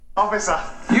Officer.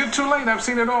 You're too late. I've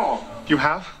seen it all. You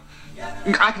have?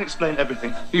 I can explain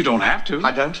everything. You don't have to.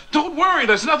 I don't? Don't worry.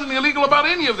 There's nothing illegal about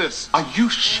any of this. Are you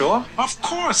sure? Of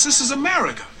course. This is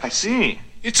America. I see.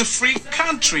 It's a free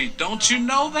country. Don't you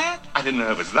know that? I didn't know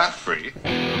it was that free.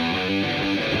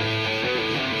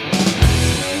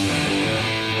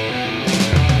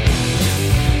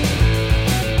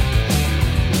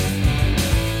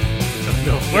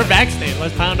 We're backstage.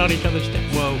 Let's pound on each other's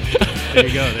dicks. Whoa. There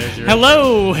you go. There's your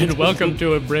Hello, and welcome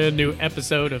to a brand new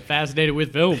episode of Fascinated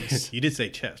with Films. You did say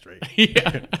chest, right?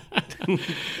 Yeah.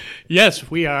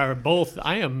 Yes, we are both.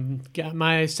 Got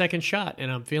my second shot, and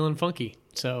I'm feeling funky.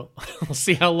 So we'll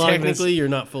see how long. Technically, you're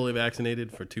not fully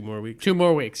vaccinated for 2 more weeks. 2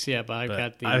 more weeks, yeah. But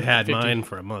I've had 50. mine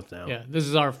for a month now. Yeah, this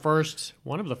is our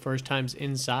one of the first times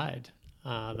inside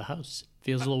the house.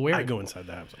 Feels a little weird. I go inside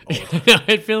the house all the time.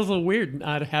 It feels a little weird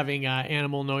not having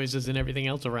animal noises and everything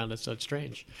else around us, so it's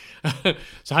strange.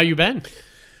 So how you been?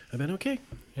 I've been okay.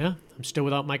 Yeah, I'm still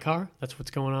without my car. That's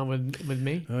what's going on with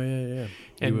me. Oh, yeah.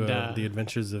 And the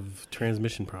adventures of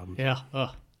transmission problems. Yeah.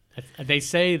 They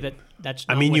say that's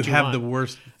not I mean, what you have want. the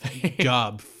worst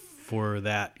job for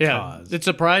that cause. It's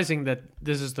surprising that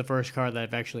this is the first car that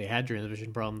I've actually had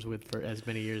transmission problems with for as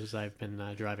many years as I've been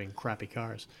driving crappy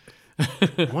cars.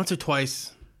 Once or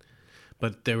twice,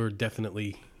 but they were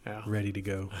definitely Yeah. ready to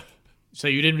go. So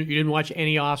you didn't watch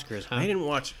any Oscars, huh? I didn't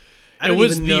watch. It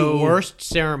was the worst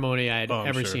ceremony I had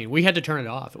ever sure. seen. We had to turn it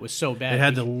off. It was so bad. It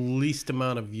had the least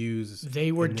amount of views.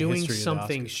 They were in the doing history of the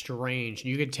something Oscars. strange.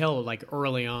 You could tell, like,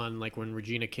 early on, like, when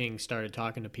Regina King started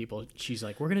talking to people, she's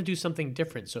like, we're going to do something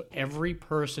different. So every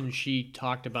person she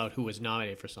talked about who was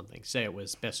nominated for something, say it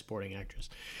was Best Supporting Actress,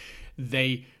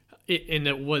 and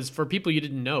it was, for people you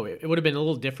didn't know, it would have been a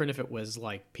little different if it was,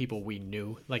 like, people we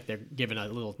knew. Like, they're giving a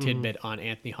little tidbit on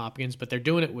Anthony Hopkins, but they're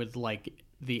doing it with, like,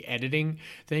 the editing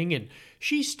thing. And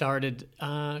she started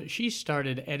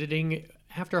editing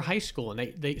after high school,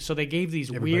 and they gave these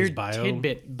weird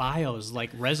tidbit bios,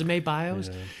 like resume bios,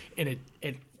 and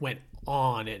it went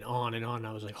on and on and on.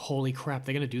 I was like, holy crap,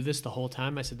 they're gonna do this the whole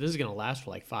time? I said, this is gonna last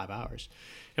for like 5 hours,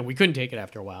 and we couldn't take it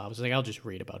after a while. I was like, I'll just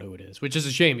read about who it is, which is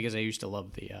a shame because I used to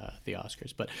love the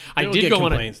Oscars. But I did go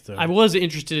on I was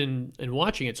interested in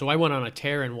watching it, so I went on a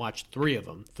tear and watched 3 of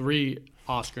them, 3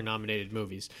 Oscar nominated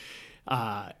movies.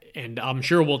 And I'm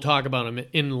sure we'll talk about them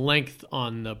in length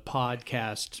on the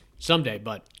podcast someday,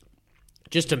 but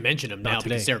just to mention them now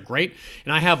because they're great.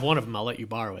 And I have one of them. I'll let you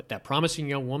borrow it. That Promising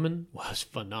Young Woman was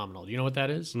phenomenal. Do you know what that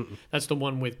is? Mm-mm. That's the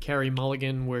one with Carey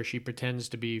Mulligan where she pretends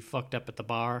to be fucked up at the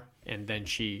bar, and then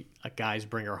guys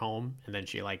bring her home, and then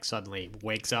she like suddenly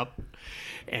wakes up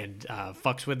and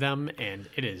fucks with them, and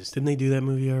it is. Didn't they do that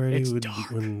movie already? It's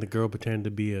dark. When the girl pretended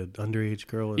to be an underage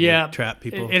girl and trap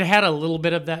people. It had a little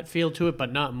bit of that feel to it,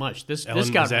 but not much. This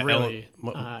got really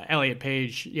Elliot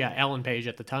Page, Ellen Page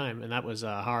at the time, and that was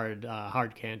hard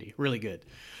candy. Really good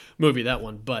movie, that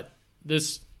one. But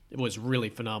this was really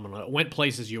phenomenal. It went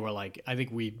places you were like, I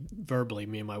think me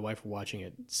and my wife were watching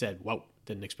it, said, whoa,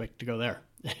 didn't expect to go there.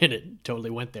 And it totally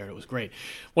went there. It was great.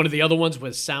 One of the other ones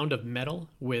was Sound of Metal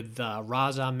with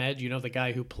Raz Ahmed. You know, the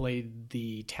guy who played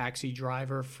the taxi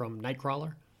driver from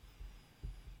Nightcrawler?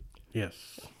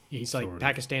 Yes. He's like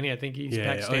Pakistani. I think he's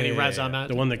Pakistani. Oh, yeah, Raz Ahmed.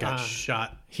 The one that got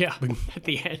shot. Yeah, at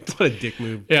the end. What a dick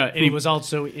move. Yeah, and he was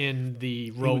also in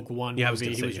the Rogue One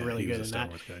movie. He was really good in that.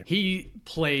 Guy. He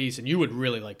plays, and you would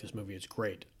really like this movie. It's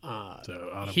great.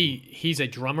 He's a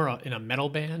drummer in a metal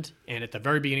band, and at the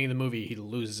very beginning of the movie, he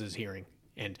loses his hearing.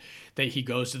 And he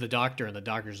goes to the doctor, and the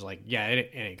doctor's like, yeah,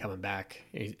 it ain't coming back.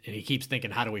 And he keeps thinking,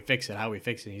 how do we fix it?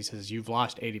 And he says, you've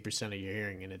lost 80% of your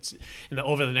hearing, and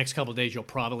over the next couple of days, you'll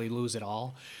probably lose it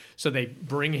all. So they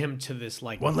bring him to this,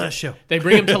 like... One last show. They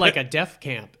bring him to, like, a deaf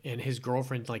camp, and his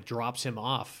girlfriend, like, drops him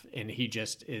off, and he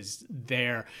just is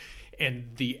there. And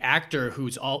the actor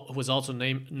was also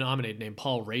nominated, named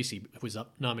Paul Raci, who was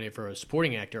nominated for a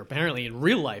supporting actor. Apparently, in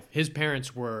real life, his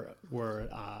parents were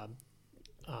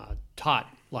taught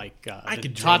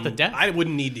the deaf. I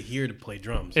wouldn't need to hear to play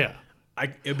drums. Yeah.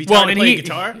 It'd be time to play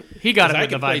guitar. He got it with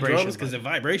the vibrations because the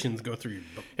vibrations go through your...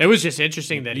 It was just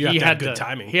interesting that he had good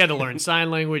timing. He had to learn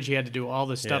sign language. He had to do all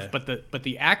this stuff. Yeah. But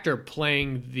the actor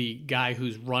playing the guy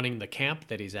who's running the camp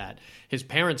that he's at, his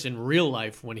parents in real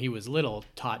life when he was little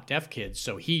taught deaf kids,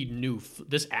 so he knew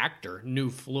this actor knew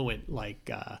fluent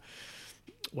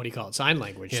sign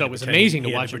language. So it was amazing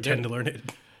to watch him pretend to learn it.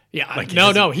 Yeah, like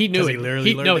he knew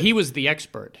it. He was the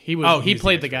expert. He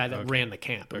played the guy that ran the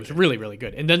camp. It was really, really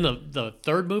good. And then the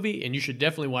third movie, and you should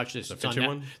definitely watch this. It's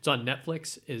on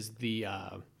Netflix. Is the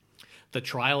the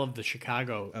trial of the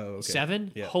Chicago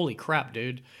 7. Yeah. Holy crap,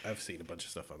 dude! I've seen a bunch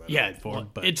of stuff on that. Yeah, before,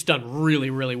 but it's done really,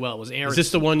 really well. It was Aaron? is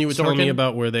this the one you were telling me Sorkin?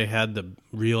 about where they had the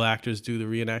real actors do the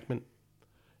reenactment?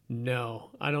 No,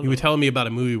 I don't. You know. were telling me about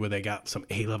a movie where they got some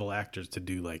A-level actors to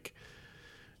do like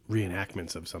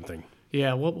reenactments of something.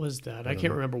 Yeah, what was that? I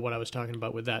can't remember what I was talking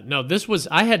about with that. No, this was,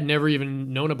 I had never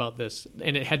even known about this,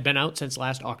 and it had been out since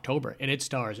last October, and it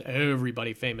stars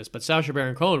everybody famous. But Sacha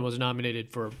Baron Cohen was nominated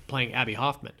for playing Abby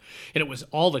Hoffman, and it was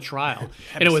all the trial.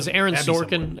 And it was Aaron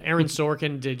Sorkin. Aaron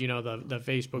Sorkin did, the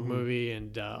Facebook movie,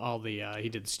 and all the, he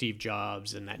did Steve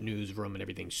Jobs and that newsroom and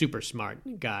everything. Super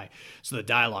smart guy. So the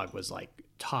dialogue was like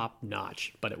top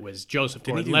notch, but it was Joseph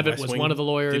Didn't he do Gordon-Levitt West was Wing? one of the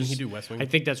lawyers. Didn't he do West Wing? I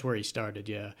think that's where he started,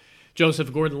 yeah.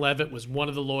 Joseph Gordon-Levitt was one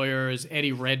of the lawyers.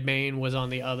 Eddie Redmayne was on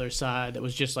the other side. That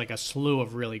was just like a slew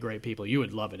of really great people. You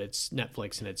would love it. It's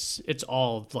Netflix, and it's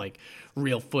all like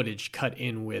real footage cut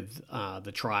in with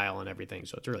the trial and everything.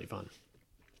 So it's really fun.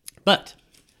 But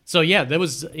so yeah, there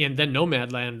was, and then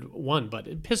Nomadland won, but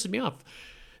it pisses me off.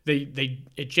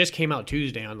 It just came out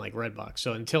Tuesday on like Redbox.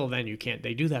 So until then, you can't.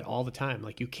 They do that all the time.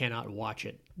 Like you cannot watch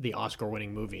it, the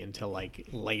Oscar-winning movie, until like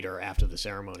later after the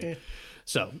ceremony. Yeah.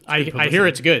 So I hear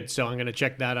it's good, so I'm going to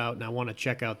check that out, and I want to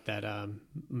check out that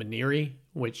Maniri,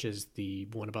 which is the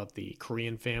one about the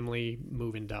Korean family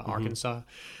moving to Arkansas.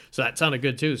 So that sounded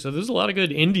good too. So there's a lot of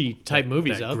good indie type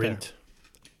movies out there.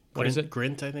 What is it?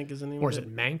 Grint, I think, is the name. Or of is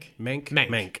it Mank?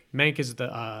 Mank. Mank is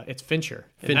the it's Fincher.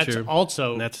 And Fincher. that's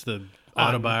also And that's the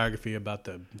autobiography about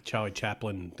the Charlie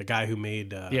Chaplin, the guy who made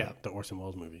the Orson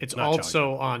Welles movie. It's Not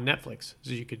also on Netflix,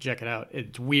 so you could check it out.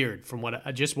 It's weird. From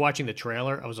what just watching the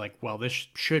trailer, I was like, well, this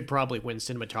should probably win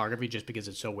cinematography just because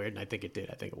it's so weird, and I think it did.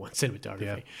 I think it won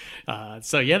cinematography. Yeah.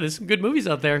 So yeah, there's some good movies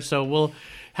out there. So we'll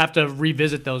have to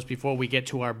revisit those before we get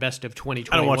to our best of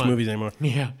 2021. I don't watch movies anymore.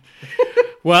 Yeah.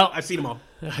 Well, I've seen them all.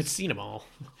 I've seen them all.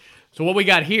 So what we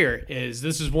got here is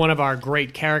this is one of our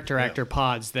great character actor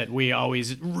pods that we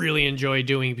always really enjoy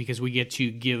doing because we get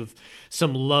to give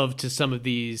some love to some of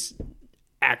these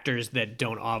actors that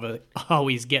don't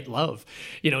always get love.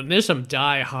 And there's some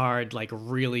die-hard, like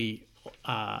really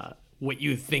what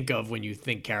you think of when you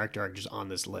think character actors on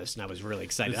this list, and I was really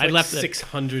excited. There's I left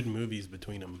 600 movies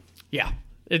between them. Yeah.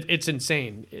 It's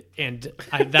insane, and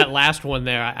that last one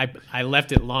there, I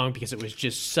left it long because it was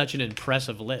just such an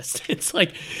impressive list. It's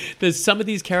like there's some of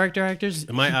these character actors.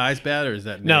 Are my eyes bad, or is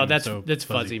that no? name That's so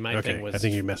fuzzy. My thing was. I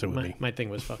think you're messing with me. My thing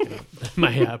was fucking up.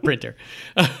 My printer.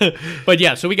 But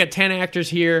yeah, so we got 10 actors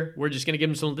here. We're just gonna give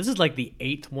them some. This is like the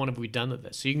 8th one we've done of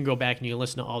this, so you can go back and you can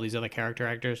listen to all these other character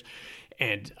actors.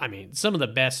 And, I mean, some of the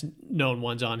best-known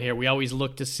ones on here, we always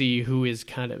look to see who is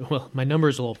kind of... Well, my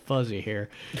number's a little fuzzy here.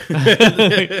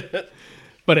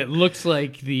 But it looks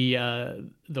like the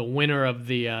winner of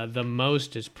the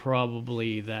most is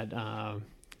probably that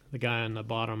the guy on the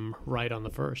bottom right on the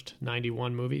first,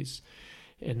 91 movies.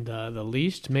 And the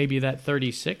least, maybe that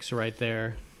 36 right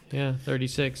there. Yeah,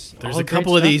 36. There's All a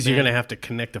couple great of these stuff, you're man. going to have to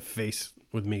connect a face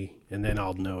with me, and then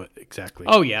I'll know it exactly.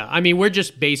 Oh, yeah. I mean, we're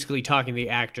just basically talking the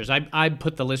actors. I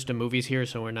put the list of movies here,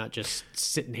 so we're not just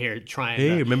sitting here trying Hey,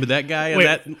 to... remember that guy? Wait,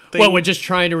 that thing? well, we're just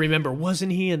trying to remember,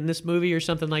 wasn't he in this movie or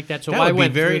something like that? So that I would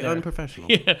went be very through there.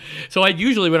 unprofessional. Yeah. So we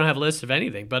don't have a list of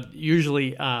anything, but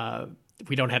usually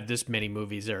we don't have this many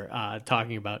movies or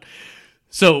talking about.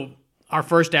 So our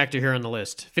first actor here on the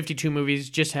list, 52 movies,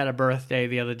 just had a birthday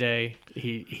the other day.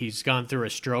 He's gone through a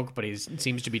stroke, but he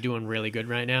seems to be doing really good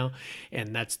right now,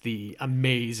 and that's the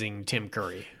amazing Tim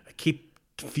Curry. I keep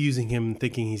confusing him,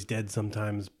 thinking he's dead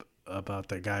sometimes, about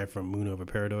that guy from Moon Over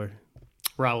Parador.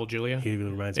 Raul Julia. He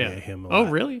reminds me of him a Oh,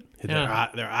 lot. really? Yeah.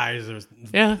 Their eyes are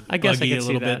I guess I buggy can a see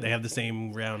little that. bit. They have the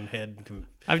same round head.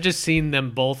 I've just seen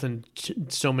them both in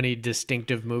so many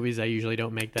distinctive movies. I usually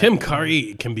don't make that. Tim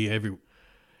Curry can be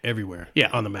everywhere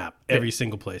on the map. Every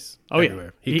single place. Oh,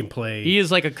 everywhere. yeah. He can play. He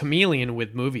is like a chameleon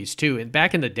with movies, too. And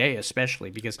back in the day,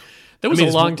 especially, because there was a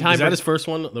long time... Is that his first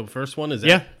one? The first one? Is that,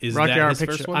 yeah. is Rocky that Horror his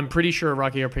Picture. first one? I'm pretty sure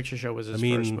Rocky Horror Picture Show was his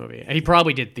first movie. And he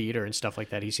probably did theater and stuff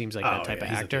like that. He seems like that type of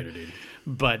he's a actor. theater dude.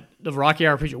 But the Rocky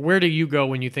Horror Picture... Where do you go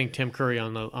when you think Tim Curry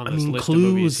on this list Clue of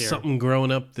movies was here? something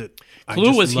growing up that Clue I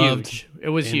just was loved, huge. It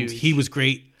was and huge. He was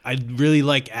great. I really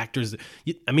like actors.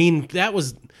 I mean, that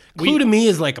was... Clue to me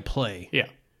is like a play. Yeah.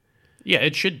 Yeah,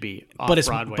 it should be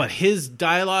Broadway. But his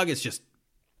dialogue is just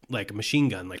like a machine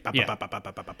gun. Like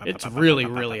it's really,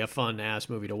 really a fun ass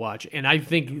movie to watch, and I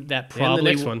think that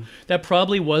probably next one. that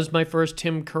probably was my first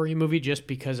Tim Curry movie, just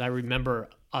because I remember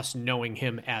us knowing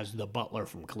him as the butler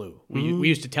from Clue. We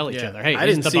used to tell each other, "Hey, I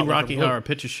he's didn't the see butler Rocky from Clue." Horror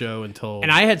Picture Show until And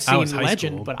I had seen was high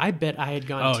Legend, school. but I bet I had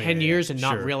gone 10 years and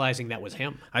not sure. realizing that was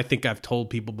him. I think I've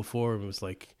told people before. It was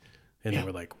like, and they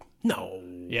were like, No.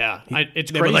 Yeah,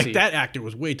 it's They crazy. were like, that actor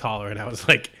was way taller, and I was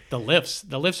like, The lifts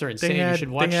are insane. You should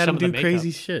watch they had some him of the do makeup.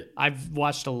 crazy shit. I've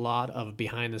watched a lot of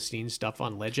behind the scenes stuff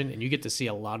on Legend, and you get to see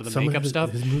a lot of the Some of makeup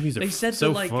stuff. his movies are they said so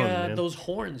that like fun, man. those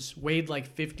horns weighed like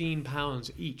 15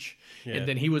 pounds each, Yeah. and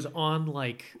then he was on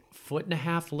like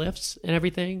 1.5 lifts and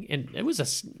everything, and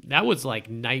that was like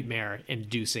nightmare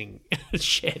inducing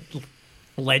shit.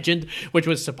 Legend, which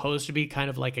was supposed to be kind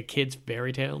of like a kid's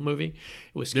fairy tale movie.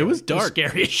 It was scary. It was It was dark.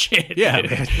 scary as shit. Yeah,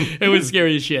 man. It was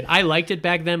scary as shit. I liked it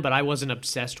back then, but I wasn't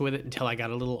obsessed with it until I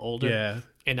got a little older. Yeah.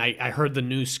 And I heard the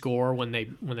new score when they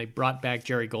brought back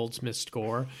Jerry Goldsmith's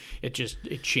score. It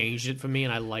changed it for me,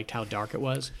 and I liked how dark it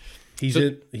was. He's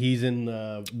in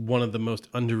one of the most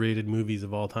underrated movies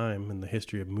of all time in the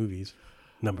history of movies,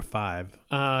 number 5.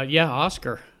 Yeah,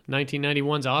 Oscar.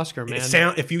 1991's Oscar, man.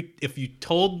 If you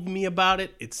told me about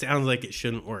it, it sounds like it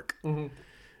shouldn't work. Mm-hmm.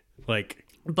 Like,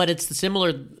 But it's the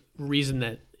similar reason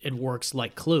that it works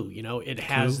like Clue. You know, it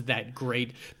has that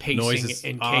great pacing Noises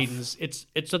and off. cadence.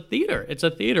 It's a theater. It's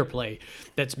a theater play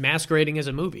that's masquerading as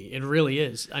a movie. It really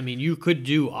is. I mean, you could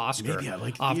do Oscar Maybe I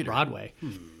like off theater. Broadway.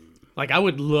 Like, I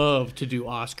would love to do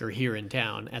Oscar here in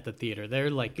town at the theater. They're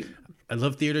like, I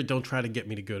love theater. Don't try to get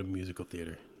me to go to musical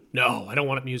theater. no, I don't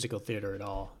want musical theater at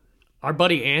all. Our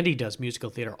buddy Andy does musical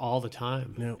theater all the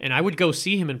time, No. and I would go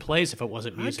see him in plays if it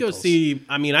wasn't I'd musicals. go see.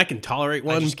 I mean, I can tolerate I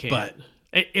one, just can't. but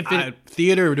If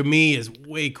theater to me is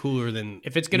way cooler than.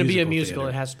 If it's going to be a musical,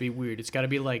 theater. it has to be weird. It's got to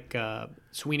be like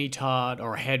Sweeney Todd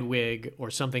or Hedwig or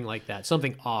something like that.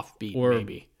 Something offbeat, or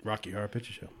maybe. Rocky Horror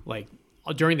Picture Show. Like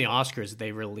during the Oscars,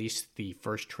 they released the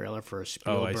first trailer for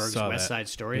Spielberg's saw West that. Side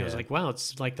Story. I was Yeah. like, wow,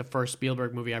 it's like the first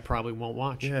Spielberg movie I probably won't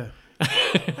watch. Yeah,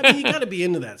 I mean, you got to be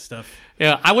into that stuff.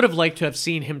 Yeah, I would have liked to have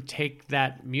seen him take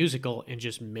that musical and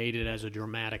just made it as a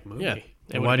dramatic movie. Yeah.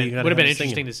 It Why would do have you been, gotta would have been have him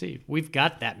interesting to see. We've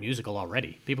got that musical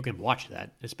already. People can watch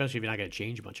that, especially if you're not going to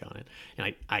change much on it.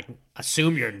 And I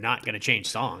assume you're not going to change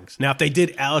songs. Now, if they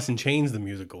did Alice in Chains the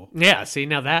musical, Yeah, see,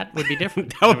 now that would be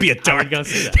different. that would be a I dark. would go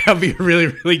see that. That would be a really,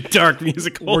 really dark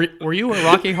musical. Were you a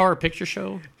Rocky Horror Picture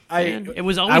Show fan? It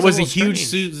was always I was a little huge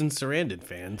strange. Susan Sarandon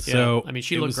fan. So I mean,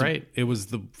 she it looked was great. It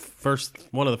was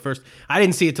one of the first. I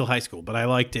didn't see it till high school, but I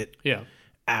liked it. Yeah.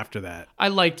 After that, I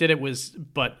liked it. It was,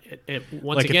 but it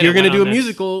once like again, if you're it going to went do a on that-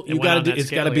 musical, it you went got to on do. that It's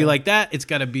got to scale, be yeah. like that. It's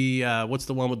got to be what's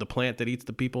the one with the plant that eats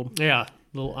the people? Yeah,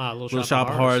 Little Little Shop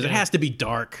of Horrors. It yeah. has to be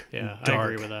dark. Yeah, I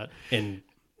dark. agree with that. And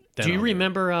then Do you I'll it.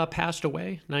 remember Passed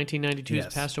Away? 1992's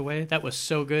Yes. Passed Away? That was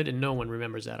so good, and no one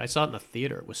remembers that. I saw it in the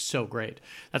theater. It was so great.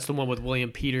 That's the one with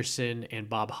William Peterson and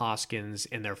Bob Hoskins,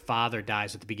 and their father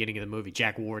dies at the beginning of the movie,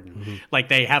 Jack Warden. Mm-hmm. Like,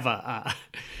 they have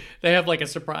they have like a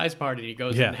surprise party, and he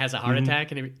goes Yeah. and has a heart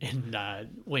attack, and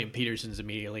William Peterson's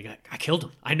immediately like, I killed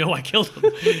him. I know I killed him,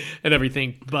 and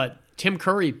everything. But Tim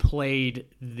Curry played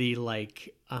the,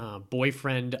 like,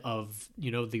 boyfriend of,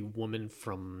 the woman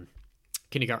from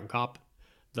Kindergarten Cop.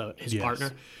 His Yes.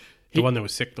 partner. The one that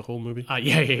was sick the whole movie.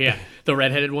 Yeah. The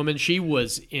redheaded woman. She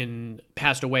was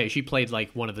Passed Away. She played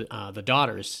like one of the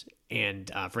daughters,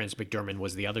 and Frances McDormand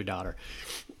was the other daughter.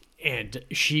 And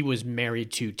she was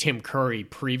married to Tim Curry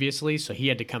previously, so he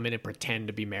had to come in and pretend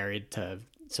to be married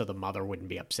so the mother wouldn't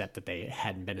be upset that they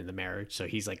hadn't been in the marriage. So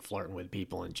he's like flirting with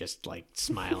people and just like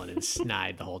smiling and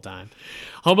snide the whole time.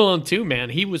 Home Alone 2, man,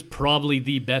 he was probably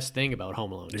the best thing about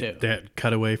Home Alone 2. That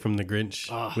cutaway from the Grinch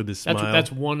with his smile.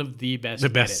 That's one of the best. the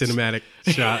best edits. cinematic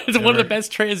shot. It's one of the ever.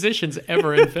 best transitions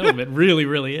ever in film. It really,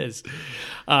 really is.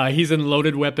 He's in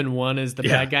Loaded Weapon 1 as the Yeah.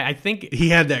 bad guy. I think He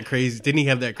had that crazy. Didn't he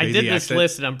have that I crazy did this accent?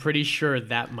 list, and I'm pretty sure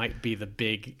that might be the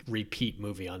big repeat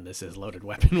movie on this. Is Loaded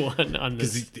Weapon 1 on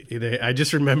this? I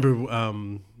just remember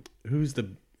who's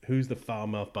the foul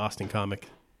mouth Boston comic?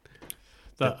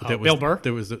 Bill Burr,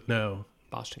 There was no.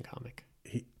 Boston comic.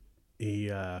 He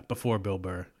before Bill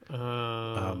Burr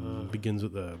begins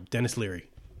with Dennis Leary.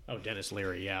 Oh, Dennis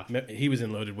Leary, yeah. He was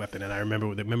in Loaded Weapon, and I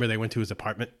remember they went to his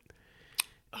apartment,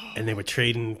 and they were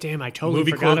trading. Damn, I totally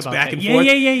movie forgot quotes about back that. and Yeah, forth.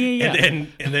 yeah.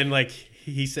 And then like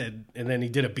he said, and then he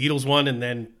did a Beatles one, and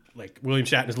then like William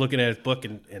Shatner's looking at his book,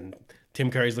 and Tim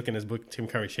Curry's looking at his book. Tim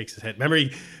Curry shakes his head. Remember,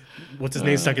 what's his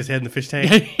name? Stuck his head in the fish tank.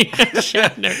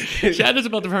 Shatner's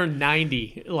about to turn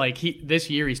 90. Like this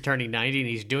year, he's turning 90, and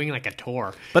he's doing like a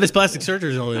tour. But his plastic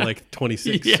surgery is only like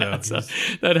 26. Yeah, so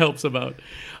that helps him out.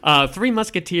 Three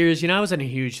Musketeers. I wasn't a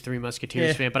huge Three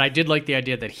Musketeers fan, but I did like the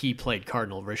idea that he played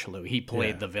Cardinal Richelieu. He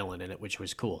played the villain in it, which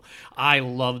was cool. I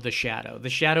love The Shadow. The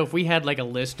Shadow, if we had like a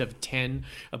list of 10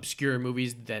 obscure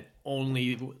movies that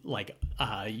only like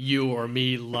you or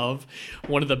me love,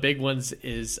 one of the big ones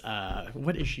is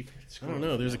what is she? I don't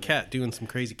know. There's a cat doing some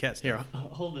crazy cat stuff. Here,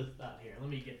 hold this thought here. Let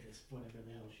me get this. Whatever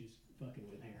the hell she's fucking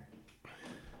with here.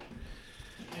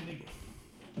 I think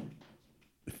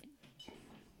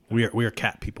We're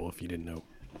cat people, if you didn't know.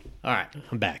 All right,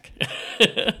 I'm back.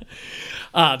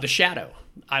 The Shadow.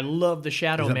 I love The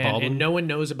Shadow, Is that man, Baldwin? and no one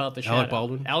knows about The Shadow. Alec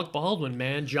Baldwin? Alec Baldwin,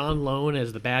 man. John Lone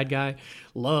as the bad guy.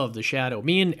 Love The Shadow.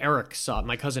 Me and Eric saw it.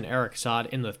 My cousin Eric saw it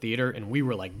in the theater, and we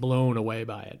were like blown away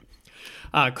by it.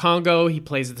 Congo, he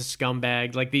plays the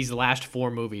scumbag. Like these last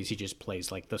 4 movies, he just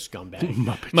plays like the scumbag.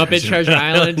 Muppet Treasure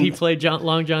Island. He played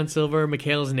Long John Silver,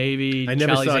 McHale's Navy. I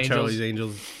never Charlie's saw Angels. Charlie's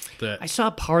Angels. I saw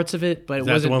parts of it, but it that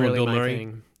the wasn't one with really Bill my Murray?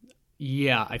 thing.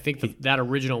 Yeah, I think that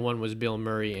original one was Bill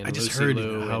Murray and I just Lucy heard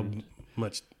Liu. how and-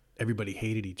 much everybody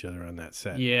hated each other on that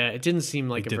set. yeah, it didn't seem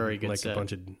like a Didn't very good like set. a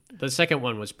bunch of The second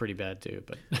one was pretty bad too,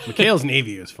 but McHale's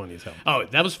Navy was funny as hell. oh,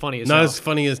 that was funny as Not hell. as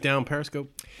funny as Down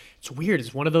Periscope. It's weird.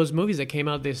 It's one of those movies that came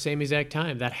out the same exact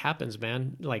time. That happens,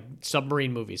 man. Like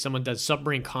submarine movies. Someone does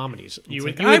submarine comedies. You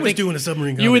would I was think- doing a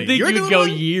submarine comedy. You would think You're you'd doing go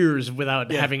one? years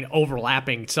without having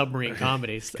overlapping submarine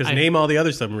comedies. Because I- name all the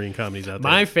other submarine comedies out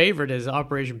there. My favorite is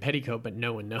Operation Petticoat, but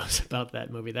no one knows about that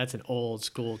movie. That's an old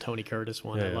school Tony Curtis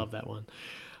one. I Yeah. love that one.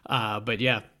 But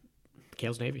yeah,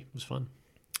 McHale's Navy was fun.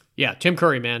 Yeah, Tim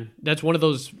Curry, man. That's one of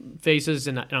those faces,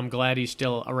 and I'm glad he's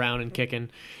still around and kicking.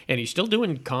 And he's still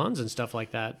doing cons and stuff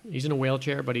like that. He's in a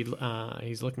wheelchair, but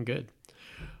he's looking good.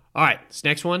 All right, this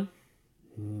next one,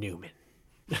 Newman.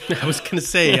 I was going to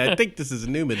say, I think this is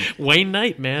Newman. Wayne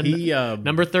Knight, man. He,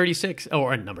 number 36. Oh,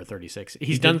 or number 36.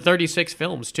 He's done 36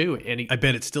 films, too. And he, I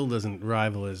bet it still doesn't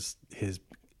rival his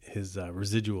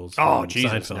residuals. oh, from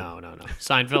Jesus. Seinfeld. No.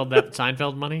 Seinfeld, that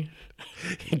Seinfeld money?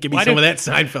 Give me Why some do- of that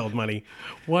Seinfeld money.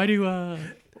 Why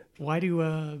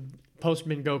do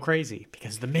postmen go crazy?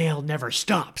 Because the mail never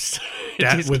stops. It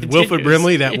That, just with continues. Wilford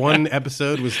Brimley, that one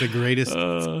episode was the greatest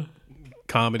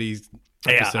comedy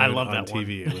episode I love on that one.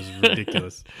 TV. It was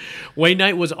ridiculous. Wayne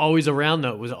Knight was always around,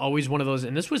 though. It was always one of those,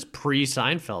 and this was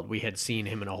pre-Seinfeld. We had seen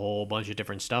him in a whole bunch of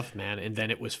different stuff, man. And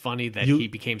then it was funny that You- he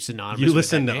became synonymous. You with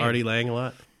listen that to name. Artie Lang a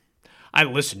lot? I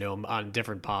listen to him on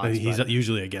different pods. He's but-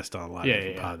 usually a guest on a lot of Yeah,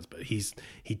 different yeah. pods, but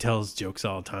he tells jokes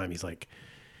all the time. He's like,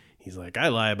 I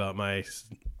lie about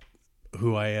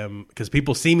who I am because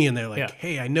people see me and they're like, Yeah.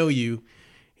 hey, I know you,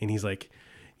 and he's like,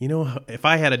 you know, if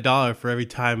I had $1 for every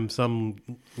time some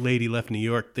lady left New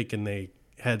York thinking they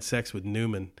had sex with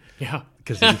Newman, yeah.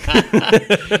 because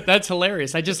That's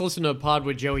hilarious. I just listened to a pod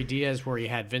with Joey Diaz where he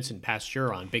had Vincent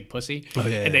Pasteur on, Big Pussy, Oh,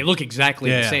 yeah, and they yeah. look exactly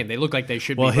the Yeah. same. They look like they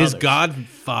should well, be his brothers.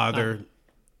 godfather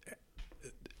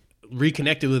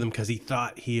reconnected with him because he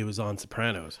thought he was on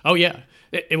Sopranos. Oh yeah,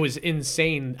 it was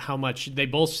insane how much they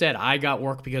both said. I got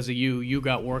work because of you. You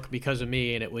got work because of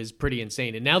me, and it was pretty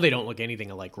insane. And now they don't look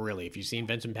anything alike, really. If you've seen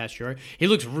Vincent Pasteur, he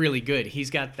looks really good. He's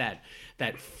got that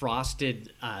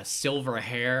frosted silver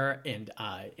hair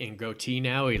and goatee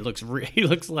now. He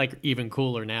looks like even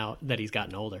cooler now that he's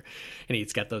gotten older, and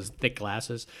he's got those thick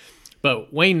glasses.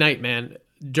 But Wayne Knight, man,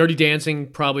 Dirty Dancing,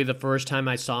 probably the first time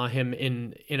I saw him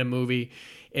in a movie.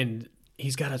 And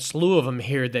he's got a slew of them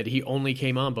here that he only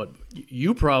came on, but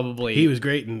you probably... He was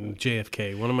great in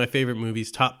JFK, one of my favorite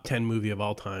movies, top 10 movie of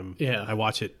all time. Yeah. I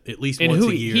watch it at least and once who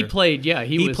a year. he played, yeah.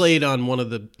 He was, played on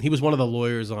he was one of the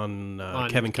lawyers on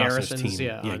Kevin Costner's Garrison's, team.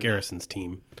 yeah, on- Garrison's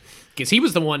team. because he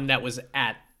was the one that was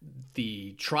at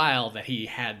the trial that he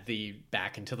had the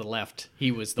back and to the left. He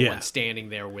was the Yeah. one standing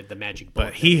there with the magic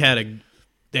book. But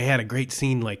they had a great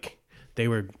scene, like they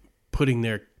were putting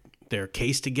their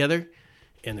case together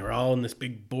and they're all in this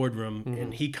big boardroom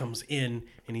and he comes in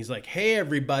and he's like, hey,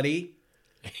 everybody,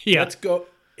 yeah, let's go.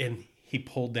 And he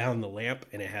pulled down the lamp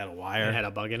and it had a wire. it had a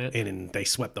bug in it. and then they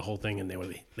swept the whole thing and there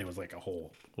was like a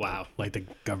hole. Wow. Like the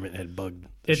government had bugged.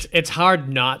 It's hard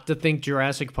not to think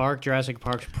Jurassic Park. Jurassic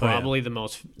Park's Oh, probably the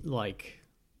most, like...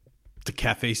 The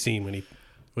cafe scene when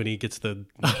he gets the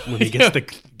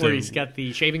where he's got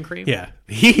the shaving cream. yeah,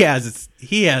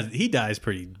 he dies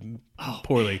pretty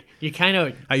poorly. You kind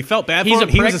of... I felt bad He's for him.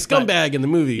 a He was a prick, but- scumbag in the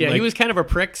movie. Yeah, he was kind of a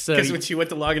prick, so... because when she went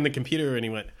to log in the computer and he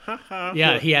went, ha ha.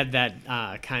 Yeah, he had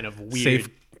that kind of weird Safe-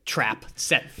 trap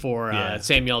set for Yeah.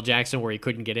 Samuel L. Jackson where he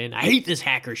couldn't get in. I hate this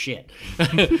hacker shit.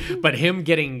 But him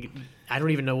getting... I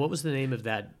don't even know. What was the name of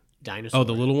that dinosaur? Oh,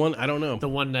 the little one? I don't know. The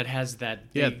one that has that...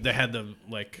 Yeah, big- they had the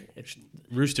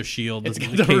rooster shield. It's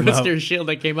got that the came out. rooster shield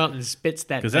that came out and spits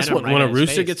that Because that's venom what right when a in his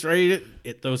rooster face. gets ready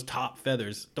to those top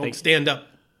feathers don't They- stand up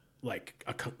like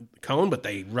a cone, but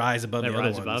they rise above They the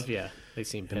rise other ones. above, yeah. They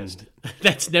seem pissed.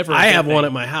 That's never... I have one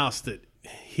at my house that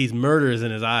he's murders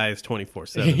in his eyes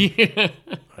 24/7.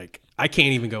 Like I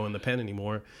can't even go in the pen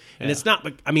anymore, and it's not.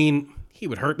 I mean, he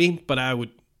would hurt me, but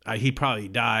he'd probably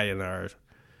die in our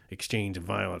exchange of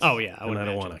violence. Oh, yeah, I would and I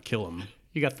don't imagine. want to kill him.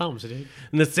 You got thumbs, dude.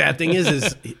 And the sad thing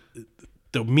is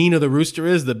the meaner the rooster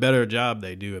is, the better job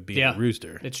they do at being a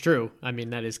rooster. It's true. I mean,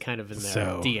 that is kind of in their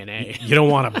DNA. You don't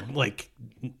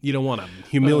want to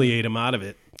humiliate him out of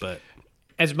it, but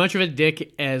as much of a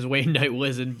dick as Wayne Knight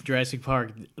was in Jurassic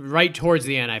Park, right towards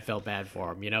the end, I felt bad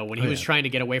for him. You know, when he was trying to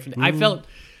get away from I felt.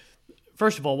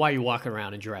 First of all, why are you walking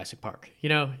around in Jurassic Park? You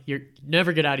know, you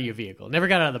never get out of your vehicle. Never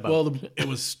got out of the boat. Well, it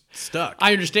was stuck.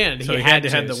 I understand. So he had to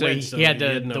have the winch. He had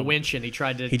the winch, and he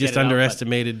tried to. He just get it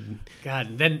underestimated. Out, God,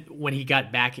 and then when he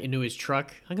got back into his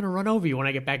truck, I'm going to run over you when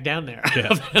I get back down there.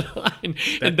 Yeah.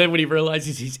 And then when he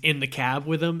realizes he's in the cab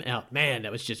with him, oh man,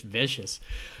 that was just vicious.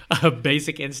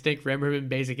 Basic Instinct. Remember him in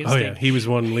Basic Instinct? Oh yeah, he was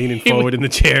one leaning forward in the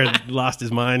chair, lost his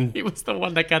mind. He was the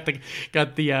one that got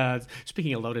the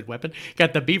speaking of loaded weapon,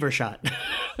 got the beaver shot.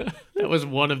 That was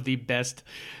one of the best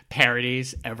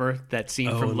parodies ever. That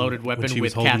scene from Loaded Weapon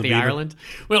with Kathy Ireland.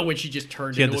 Well, when she just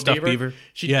turned into a beaver.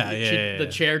 The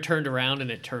chair turned around and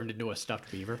it turned into a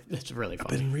stuffed beaver. It's really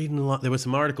funny. I've been reading a lot. There was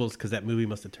some articles because that movie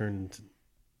must have turned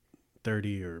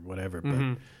 30 or whatever,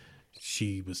 but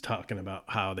she was talking about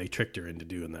how they tricked her into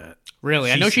doing that.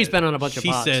 Really? I know she's been on a bunch of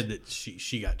pods. She said that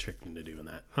she got tricked into doing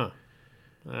that. Huh.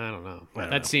 I don't know.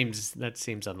 That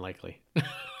seems unlikely.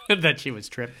 That she was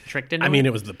tricked into. I mean,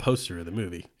 it was the poster of the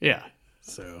movie. Yeah.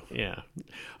 So yeah.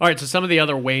 All right. So some of the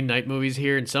other Wayne Knight movies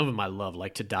here, and some of them I love,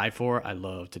 like To Die For. I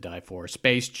love To Die For.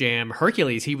 Space Jam,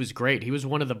 Hercules. He was great. He was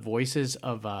one of the voices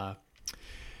of.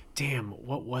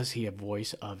 What was he a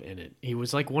voice of in it? He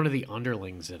was like one of the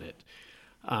underlings in it.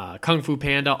 Kung Fu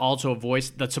Panda, also a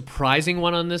voice. The surprising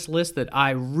one on this list that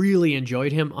I really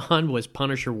enjoyed him on was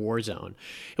Punisher Warzone.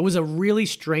 It was a really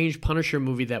strange Punisher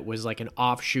movie that was like an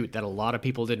offshoot that a lot of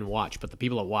people didn't watch, but the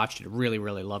people that watched it really,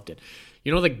 really loved it.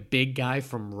 You know the big guy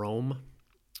from Rome?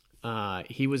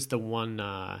 He was the one,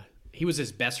 he was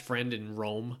his best friend in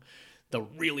Rome, the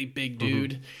really big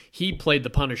dude. Mm-hmm. He played the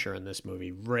Punisher in this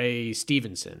movie. Ray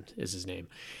Stevenson is his name.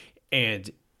 And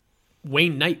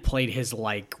Wayne Knight played his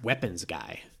like weapons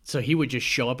guy. So he would just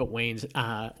show up at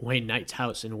Wayne Knight's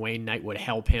house, and Wayne Knight would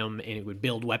help him, and he would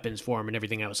build weapons for him and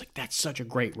everything. I was like, that's such a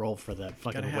great role for the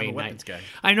fucking Wayne Knight guy.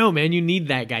 I know, man. You need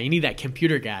that guy. You need that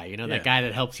computer guy. You know, that guy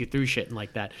that helps you through shit and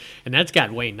like that. And that's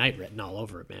got Wayne Knight written all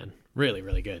over it, man. Really,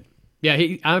 really good.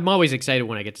 Yeah, I'm always excited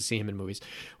when I get to see him in movies.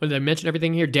 When I mentioned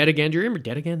everything here, Dead Again. Do you remember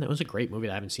Dead Again? That was a great movie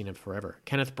that I haven't seen in forever.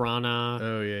 Kenneth Branagh.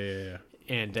 Oh, yeah.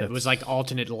 And it was like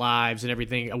alternate lives and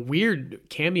everything. A weird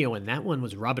cameo in that one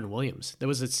was Robin Williams. There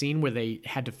was a scene where they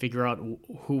had to figure out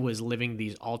who was living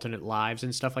these alternate lives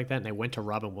and stuff like that. And they went to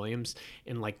Robin Williams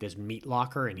in like this meat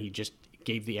locker, and he just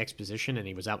gave the exposition, and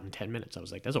he was out in 10 minutes. I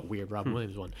was like, that's a weird Robin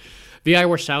Williams one. V.I.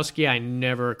 Warshawski, I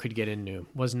never could get into.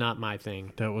 Was not my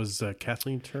thing. That was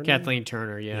Kathleen Turner? Kathleen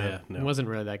Turner, yeah. No. It wasn't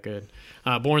really that good.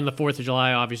 Born the 4th of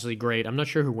July, obviously great. I'm not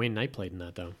sure who Wayne Knight played in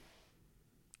that, though.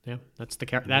 Yeah, that's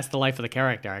the life of the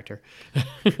character actor.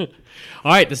 All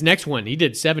right, this next one. He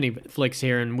did 70 flicks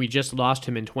here, and we just lost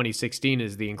him in 2016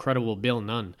 is the incredible Bill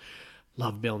Nunn.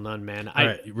 Love Bill Nunn, man. All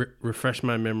right, refresh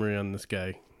my memory on this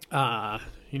guy.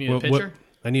 You need a picture?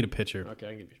 I need a picture. Okay,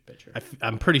 I'll give you a picture.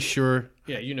 I'm pretty sure.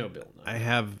 Yeah, you know Bill Nunn. I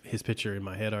have his picture in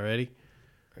my head already.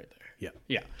 Right there.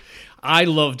 Yeah. I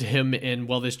loved him in,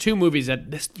 there's 3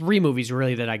 movies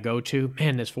really that I go to.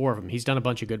 Man, there's 4 of them. He's done a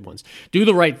bunch of good ones. Do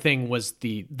the Right Thing was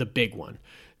the big one.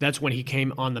 That's when he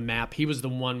came on the map. He was the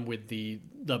one with the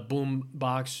boom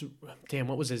box. Damn,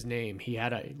 what was his name? He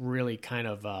had a really kind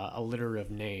of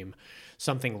alliterative name.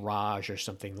 Something Raj or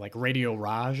something, like Radio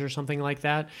Raj or something like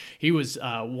that. He was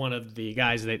one of the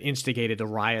guys that instigated the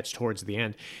riots towards the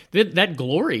end. That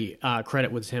Glory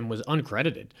credit with him was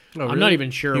uncredited. Oh, really? I'm not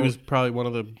even sure. He was probably one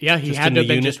of the... Yeah, he had to have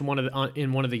been just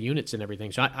in one of the units and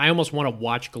everything. So I almost want to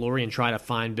watch Glory and try to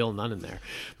find Bill Nunn in there.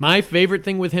 My favorite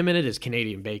thing with him in it is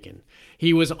Canadian Bacon.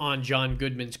 He was on John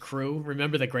Goodman's crew.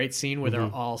 Remember the great scene where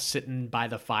they're all sitting by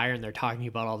the fire and they're talking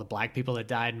about all the black people that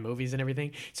died in movies and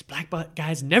everything? It's black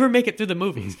guys never make it through the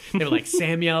movies. They were like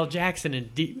Samuel Jackson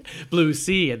and Deep Blue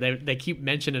Sea, and they keep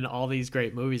mentioning all these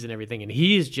great movies and everything. And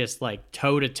he's just like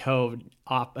toe-to-toe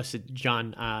opposite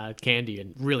John Candy,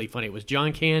 and really funny. It was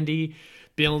John Candy,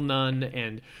 Bill Nunn,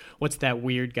 and what's that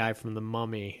weird guy from The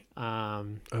Mummy? The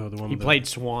one he played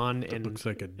Swan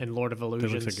in Lord of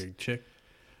Illusions. That looks like a chick.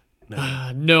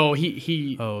 No,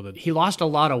 he lost a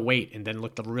lot of weight and then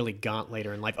looked really gaunt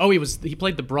later in life. Oh, he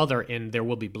played the brother in There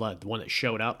Will Be Blood, the one that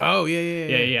showed up. Oh,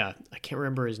 yeah. I can't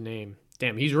remember his name.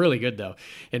 Damn, he's really good though,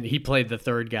 and he played the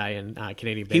third guy in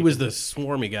Canadian Bacon. He was the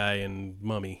swarmy guy in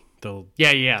Mummy.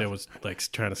 That was like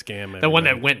trying to scam the one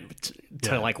that went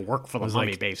to like work for the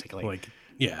Mummy, basically.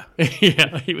 Yeah.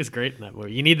 Yeah, he was great in that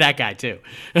movie. You need that guy too.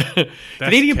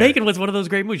 Canadian Bacon was one of those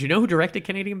great movies. You know who directed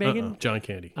Canadian Bacon? John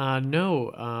Candy.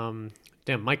 No.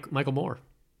 Michael Moore.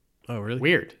 Oh, really?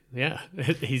 Weird. Yeah.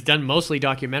 He's done mostly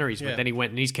documentaries, but Yeah. then he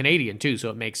went, and he's Canadian too, so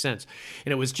it makes sense.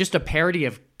 And it was just a parody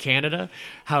of Canada,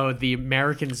 how the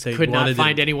Americans could not wanted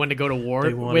find it- anyone to go to war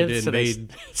they wanted with, it so they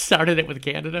made- started it with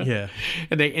Canada. Yeah.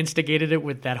 And they instigated it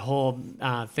with that whole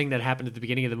thing that happened at the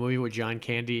beginning of the movie where John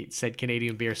Candy said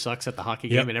Canadian beer sucks at the hockey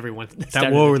Yep. game, and everyone That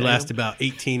started war to would take last him. about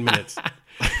 18 minutes.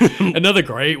 Another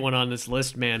great one on this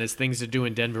list, man, is Things to Do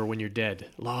in Denver When You're Dead.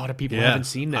 A lot of people haven't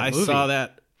seen that I movie. saw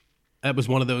that. That was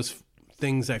one of those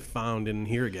things I found in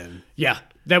here again. Yeah,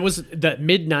 that was the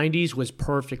mid '90s was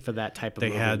perfect for that type of They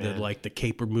movie. had man. the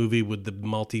Caper movie with the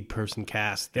multi-person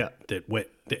cast. That went.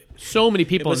 So many It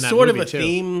people was in that sort of movie a too.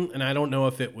 theme, and I don't know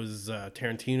if it was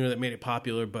Tarantino that made it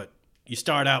popular, but you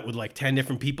start out with like 10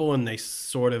 different people, and they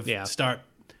sort of start.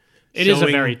 It is a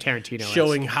very Tarantino-esque.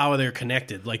 showing how they're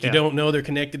connected. Like you Yeah. don't know they're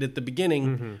connected at the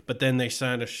beginning, but then they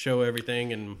kind of show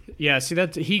everything. And Yeah, see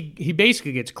that he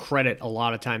basically gets credit a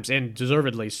lot of times, and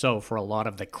deservedly so, for a lot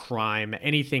of the crime,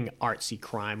 anything artsy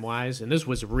crime wise. And this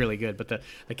was really good. But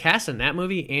the cast in that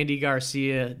movie: Andy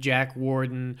Garcia, Jack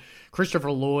Warden,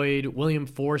 Christopher Lloyd, William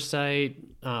Forsythe,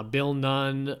 Bill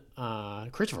Nunn.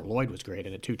 Christopher Lloyd was great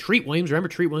in it too. Treat Williams, remember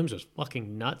Treat Williams was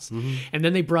fucking nuts. And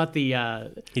then they brought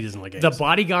the he doesn't like the eggs.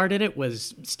 bodyguard in it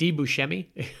was Steve Buscemi.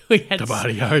 The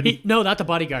bodyguard? No, not the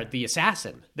bodyguard. The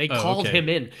assassin. They called okay. him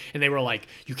in, and they were like,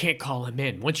 "You can't call him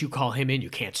in. Once you call him in, you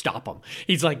can't stop him."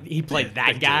 He's like, he played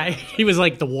that guy. He was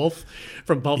like the wolf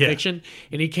from Pulp Fiction,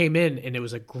 and he came in, and it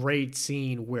was a great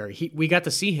scene where we got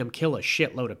to see him kill a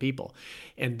shitload of people,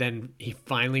 and then he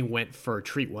finally went for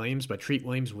Treat Williams, but Treat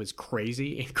Williams was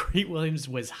crazy, and Treat Williams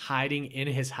was hiding in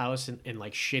his house and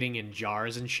like shitting in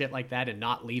jars and shit like that, and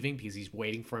not leaving because he's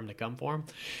waiting for him to come for him.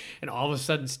 And all of a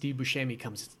sudden, Steve Buscemi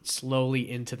comes slowly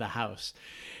into the house,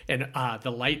 and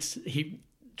the lights.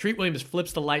 Treat Williams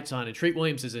flips the lights on, and Treat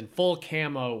Williams is in full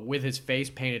camo with his face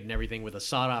painted and everything, with a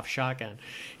sawed-off shotgun,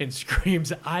 and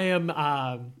screams, "I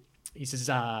am." He says,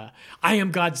 "I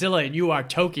am Godzilla and you are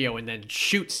Tokyo," and then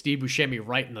shoots Steve Buscemi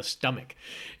right in the stomach.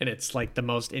 And it's like the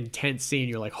most intense scene.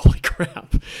 You're like, holy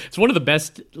crap. It's one of the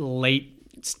best late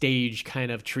stage kind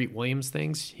of Treat Williams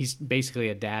things. He's basically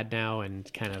a dad now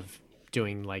and kind of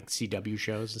doing like CW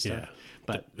shows and stuff. Yeah.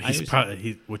 But He's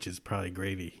probably which is probably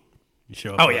gravy. You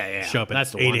show up. Oh, yeah. Show up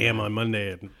That's at the 8 one, a.m. man. on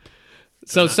Monday. And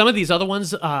So some of these other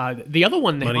ones, the other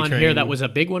one Money on here Train. that was a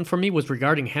big one for me was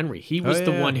regarding Henry. He was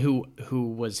the yeah. one who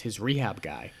was his rehab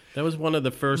guy. that was one of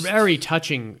the first. Very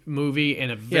touching movie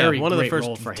and a very one of the great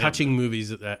role first for him. touching movies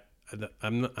that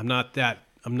I'm not that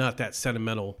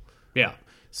sentimental. Yeah,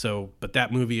 So, but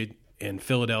that movie in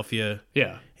Philadelphia.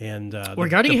 yeah. And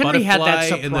Regarding Henry had that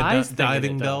butterfly and the surprise thing in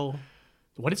diving it, though. bell.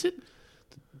 What is it?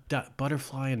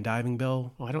 Butterfly and diving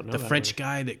bell. Oh, I don't know The that French movie.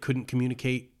 guy that couldn't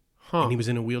communicate, Huh. and he was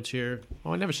in a wheelchair.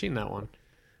 Oh, I never seen that one.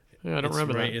 Yeah, I don't It's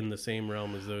remember right that. in the same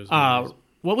realm as those. movies.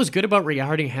 What was good about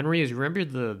regarding Henry is, remember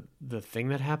the thing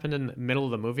that happened in the middle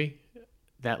of the movie,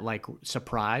 that like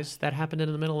surprise that happened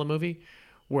in the middle of the movie,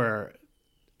 where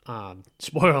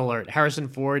spoiler alert, Harrison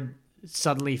Ford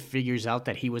suddenly figures out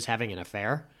that he was having an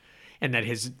affair and that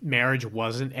his marriage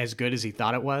wasn't as good as he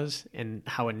thought it was, and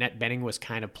how Annette Bening was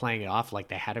kind of playing it off like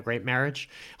they had a great marriage,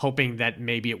 hoping that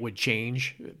maybe it would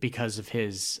change because of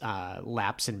his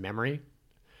lapse in memory.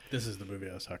 This is the movie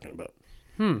I was talking about.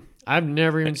 I've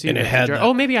never even seen And it it. had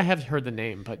Oh, maybe I have heard the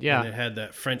name, but yeah. And it had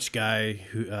that French guy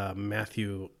who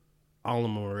Matthew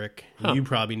Alamoric. You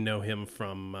probably know him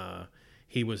from.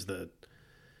 He was the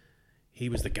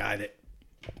guy that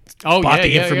Oh, bought yeah, the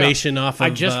yeah, information yeah. off of. I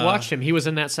just watched him. He was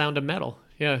in that Sound of Metal.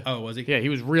 Yeah. Oh, was he? Yeah, he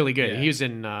was really good. Yeah. He was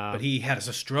in. But he has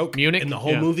a stroke. Munich? And the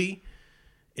whole Yeah. movie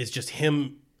is just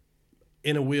him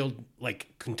in a wheel,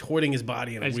 like contorting his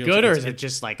body in a Is wheelchair. good, or is It's- it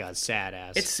just like a sad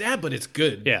ass? It's sad, but it's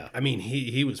good. Yeah. I mean,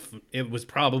 he was. It was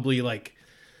probably like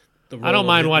the role I don't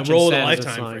mind of, watching the role of a sad as a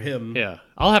lifetime song. for him. Yeah,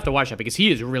 I'll have to watch that because he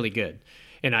is really good.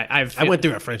 And I went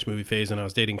through a French movie phase when I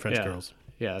was dating French girls.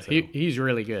 Yeah, he's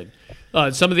really good.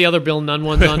 Some of the other Bill Nunn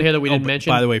ones on here that we didn't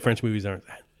mention. By the way, French movies are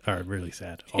really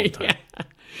sad all the time. Yeah.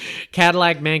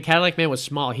 Cadillac Man was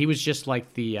small. He was just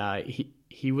like the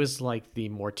he was like the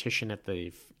mortician at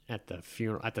the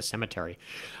funeral at the cemetery.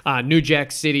 New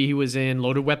Jack City he was in.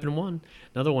 Loaded Weapon 1,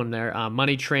 another one there.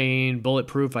 Money Train,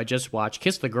 Bulletproof I just watched.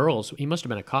 Kiss the Girls, he must have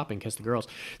been a cop in Kiss the Girls.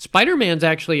 Spider-Man's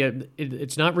actually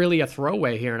it's not really a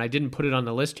throwaway here, and I didn't put it on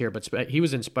the list here, but he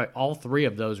was in all three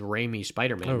of those Raimi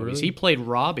Spider-Man movies. really? He played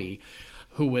Robbie,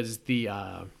 who was the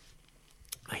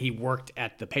he worked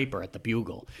at the paper, at the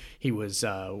Bugle. He was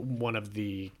one of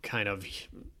the kind of,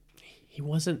 he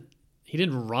he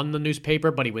didn't run the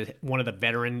newspaper, but he was one of the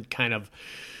veteran kind of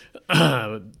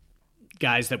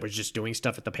guys that was just doing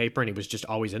stuff at the paper, and he was just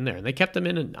always in there. And they kept him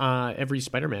in every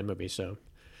Spider-Man movie. So,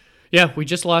 yeah, we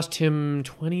just lost him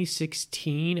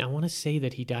 2016. I want to say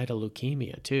that he died of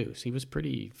leukemia, too. So he was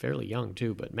fairly young,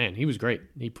 too. But, man, he was great.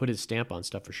 He put his stamp on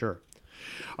stuff for sure.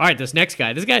 All right, this next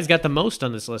guy. This guy's got the most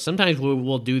on this list. Sometimes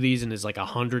we'll do these and it's like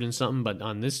 100 and something, but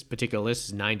on this particular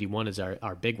list, 91 is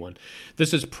our big one.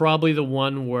 This is probably the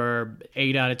one where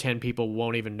 8 out of 10 people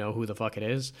won't even know who the fuck it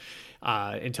is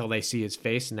until they see his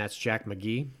face, and that's Jack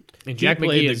McGee. And Jack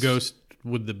McGee is the ghost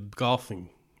with the golfer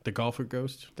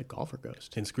ghost? The golfer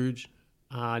ghost. In Scrooge?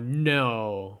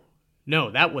 No,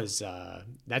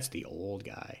 that's the old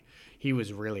guy. He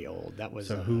was really old. That was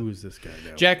who is this guy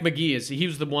now? Jack McGee he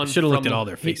was the one. Should have looked at all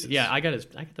their faces. I got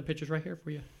the pictures right here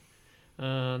for you.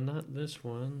 Not this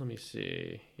one. Let me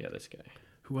see. Yeah, this guy.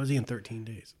 Who was he in 13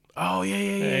 Days? Oh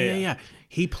yeah.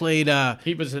 He played.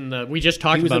 He was in the. We just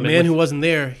talked he was about the man who wasn't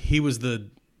there. He was the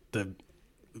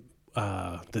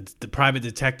private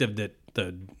detective that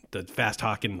the fast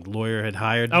talking lawyer had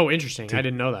hired. Oh, interesting. I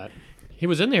didn't know that. He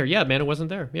was in there. Yeah, man, it wasn't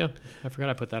there. Yeah, I forgot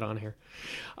I put that on here.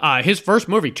 His first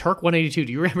movie, Turk 182.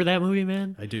 Do you remember that movie,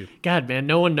 man? I do. God, man,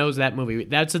 no one knows that movie.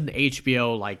 That's an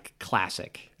HBO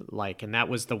classic. And that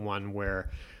was the one where,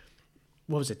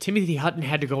 what was it? Timothy Hutton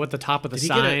had to go at the top of the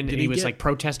sign, and he was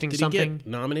protesting something. Did he get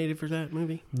nominated for that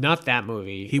movie? Not that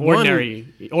movie. He ordinary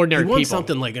won people.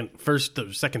 Something like the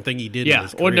second thing he did. Yeah, in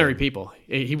his career. Ordinary People.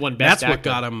 He won Best Actor. That's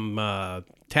what got him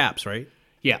taps, right?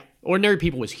 Yeah. Ordinary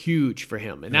People was huge for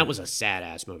him, and that was a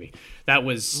sad-ass movie. That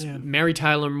was Mary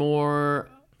Tyler Moore,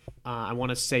 I want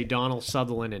to say Donald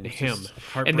Sutherland and him.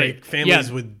 Heartbreak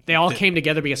families they all came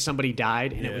together because somebody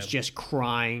died, and it was just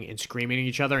crying and screaming at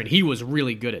each other, and he was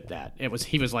really good at that.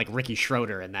 He was like Ricky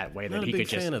Schroeder in that way. Not that he a big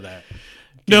could fan of that.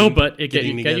 No, but it got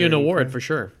you an award for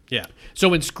sure. Yeah.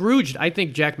 So in Scrooge, I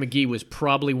think Jack McGee was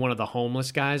probably one of the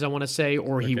homeless guys, I want to say,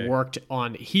 or he worked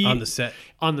on the set.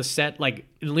 On the set, like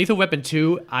in Lethal Weapon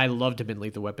 2, I loved him in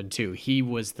Lethal Weapon 2. He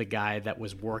was the guy that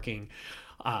was working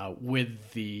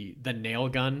with the nail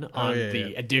gun on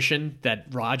the edition that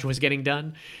Raj was getting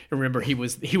done. Remember, he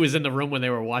was in the room when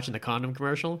they were watching the condom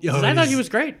commercial. I thought he was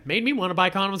great. Made me want to buy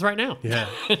condoms right now. Yeah.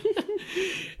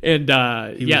 And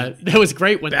that was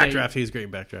great when Backdraft. He's great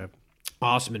in Backdraft.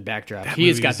 Awesome in Backdraft. He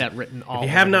has got that written all over. If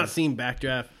you have not seen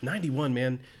Backdraft, 91,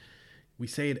 man, we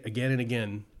say it again and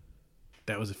again.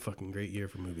 That was a fucking great year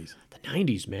for movies. The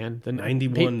 90s, man. The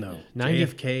 91, though. 90,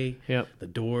 JFK, The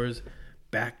Doors,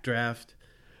 Backdraft,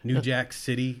 New Jack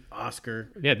City, Oscar.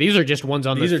 Yeah, these are just ones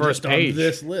on this first page. On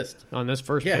this list. On this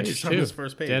first page, just too. on this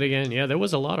first page. Dead Again. Yeah, there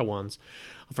was a lot of ones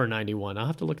for 91. I'll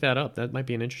have to look that up. That might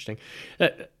be an interesting...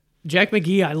 Jack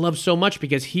McGee, I love so much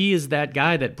because he is that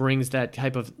guy that brings that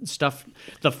type of stuff.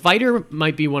 The Fighter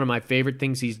might be one of my favorite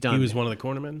things he's done. He was one of the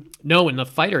cornermen? No, in The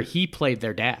Fighter, he played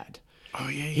their dad. Oh,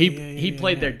 yeah. He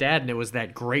played their dad, and it was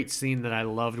that great scene that I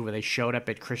loved where they showed up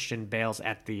at Christian Bale's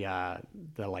at the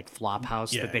like flop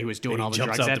house that he was doing all the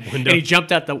drugs at. And he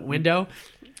jumped out the window.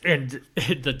 And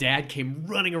the dad came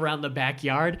running around the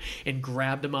backyard and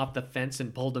grabbed him off the fence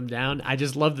and pulled him down. I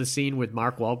just love the scene with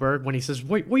Mark Wahlberg when he says,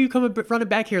 "Where you coming running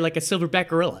back here like a silverback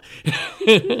gorilla?"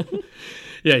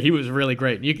 Yeah, he was really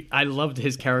great. I loved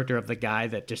his character of the guy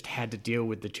that just had to deal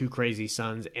with the 2 crazy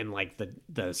sons and like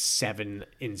the 7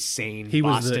 insane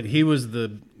Boston. He was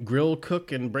the grill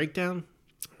cook in Breakdown?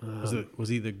 Was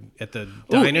he at the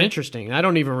diner? Interesting. I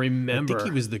don't even remember. I think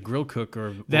he was the grill cook.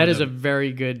 That is a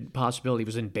very good possibility. He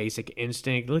was in Basic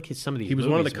Instinct. Look at some of these He was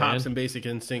movies, one of the cops man. in Basic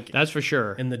Instinct. That's for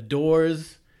sure. And The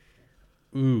Doors.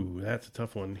 Ooh, that's a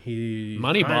tough one.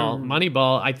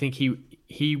 Moneyball, I think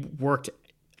he worked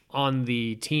on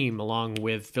the team along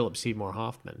with Philip Seymour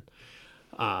Hoffman.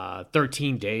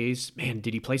 13 Days. Man,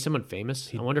 did he play someone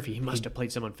famous? I wonder if he must have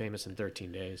played someone famous in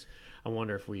 13 Days. I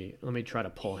wonder if let me try to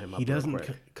pull him up. He doesn't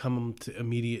come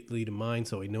immediately to mind,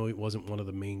 so I know he wasn't one of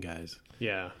the main guys.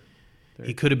 Yeah.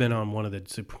 He could have been on one of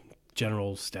the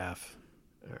general staff.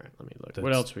 All right, let me look.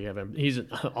 What else we have? He's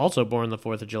also born the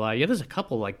 4th of July. Yeah, there's a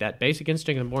couple like that. Basic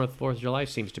Instinct and Born the 4th of July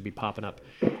seems to be popping up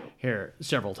here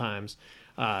several times.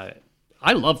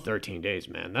 I love 13 Days,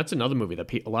 man. That's another movie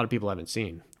that a lot of people haven't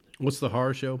seen. What's the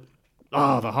horror show?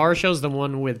 Oh, the horror show's the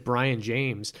one with Brian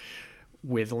James,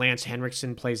 with Lance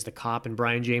Henriksen plays the cop, and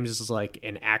Brian James is like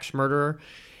an axe murderer,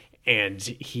 and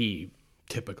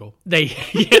typical.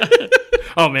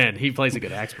 Oh man, he plays a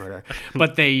good axe murderer.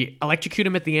 But they electrocute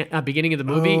him at the beginning of the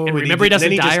movie, and remember he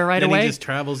doesn't die right away. He just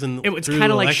travels in. It was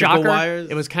kind of like Shocker. Wires.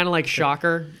 It was kind of like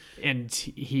Shocker, and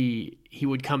he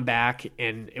would come back,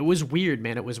 and it was weird,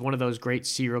 man. It was one of those great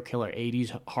serial killer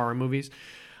 '80s horror movies.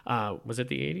 Was it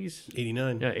the 80s?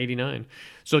 89. Yeah, 89.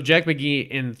 So Jack McGee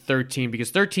in 13,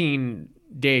 because 13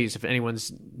 Days, if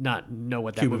anyone's not know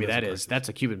what that Cuban movie that Missile is, Crisis. that's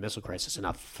a Cuban Missile Crisis and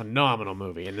a phenomenal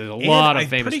movie. And there's a lot of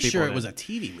famous I'm pretty people sure in it was a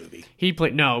TV movie. He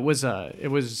played, no, it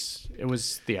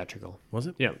was theatrical. Was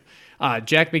it? Yeah.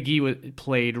 Jack McGee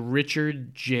played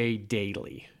Richard J.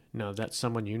 Daley. No, that's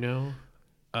someone you know?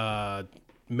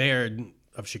 Mayor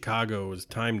of Chicago was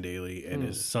Time Daly and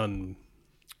his son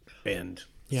Bend.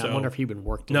 Yeah, I wonder if he would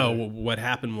work No, together. what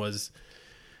happened was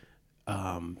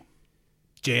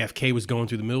JFK was going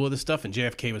through the middle of this stuff, and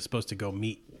JFK was supposed to go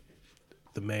meet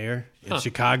the mayor in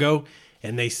Chicago,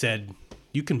 and they said,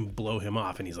 you can blow him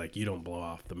off. And he's like, you don't blow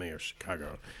off the mayor of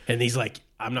Chicago. And he's like,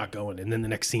 I'm not going. And then the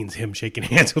next scene's him shaking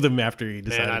hands with him after he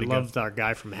decided Man, I to loved our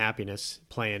guy from Happiness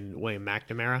playing William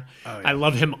McNamara. Oh, yeah. I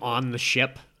love him on the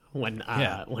ship when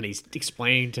Yeah. he's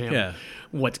explaining to him Yeah.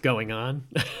 what's going on.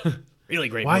 Really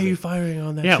great Why are movie. you firing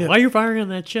on that Yeah, ship? why are you firing on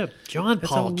that ship? John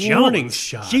Paul a warning Jones.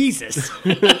 shot. Jesus.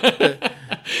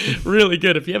 Really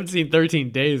good. If you haven't seen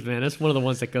 13 Days, man, that's one of the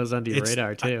ones that goes under your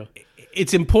radar, too.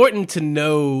 It's important to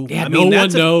know. Yeah, I no mean, one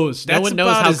that's knows. No that's one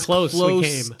knows about how as close we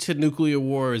came. to nuclear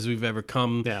war as we've ever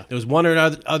come. Yeah. There was one or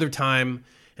other time,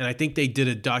 and I think they did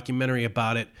a documentary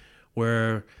about it,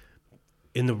 where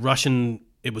in the Russian,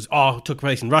 it was all took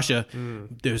place in Russia.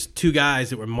 There's two guys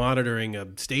that were monitoring a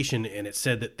station, and it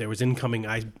said that there was incoming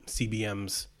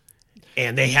ICBMs,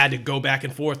 and they had to go back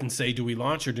and forth and say, do we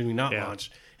launch or do we not Yeah. launch?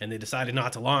 And they decided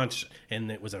not to launch, and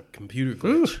it was a computer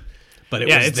glitch. But it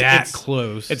Yeah, was it's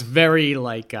close. It's very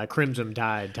like Crimson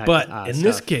Tide type. But in stuff.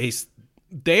 this case,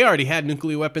 they already had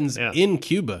nuclear weapons Yeah. in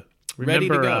Cuba, ready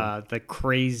to remember go. the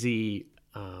crazy,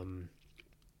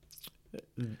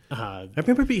 I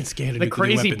remember being scared of the nuclear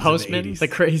crazy weapons postman, in the 80s. the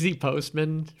crazy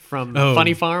postman from Oh,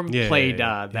 Funny Farm yeah, played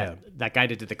yeah, that guy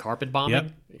that did the carpet bombing.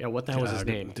 Yep. Yeah, what the hell was his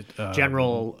name? uh,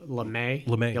 General LeMay.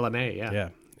 LeMay. Yeah, LeMay. Yeah. Yeah.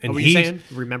 What And were you he- saying?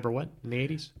 Remember what in the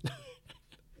 80s?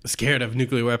 Scared of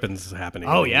nuclear weapons happening.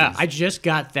 Oh in the yeah, 80s. I just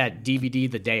got that DVD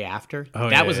the day after. Oh,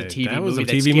 that yeah, was a yeah. TV That was movie. a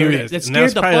that TV scared, movie. That And that scared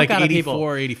was the probably fuck like out of 84,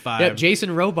 people. 85. Yeah,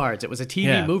 Jason Robards. It was a TV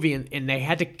Yeah. movie, and they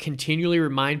had to continually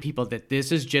remind people that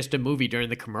this is just a movie during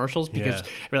the commercials because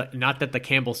not that the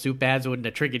Campbell soup ads wouldn't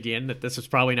have triggered you in that this was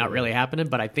probably not really happening,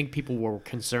 but I think people were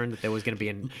concerned that there was going to be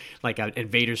an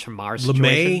invaders from Mars situation.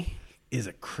 LeMay is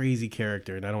a crazy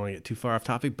character, and I don't want to get too far off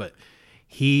topic, but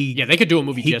Yeah, they could do a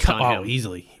movie just cut, on him.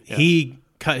 easily. He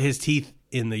cut his teeth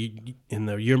in the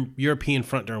European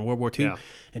front during World War II, Yeah.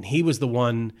 and he was the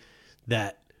one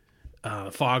that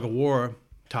Fog of War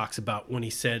talks about when he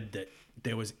said that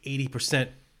there was 80%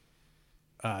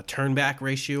 turn back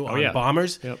ratio on yeah.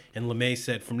 bombers, Yep. and LeMay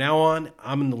said, from now on,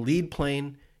 I'm in the lead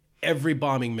plane every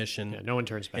bombing mission, No one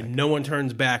turns back. and no one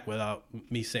turns back without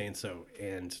me saying so.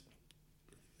 And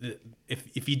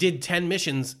if you did 10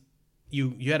 missions,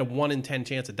 you had a 1 in 10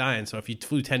 chance of dying. So if you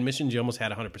flew 10 missions, you almost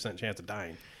had a 100% chance of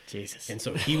dying. Jesus. And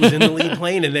so he was in the lead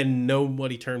plane, and then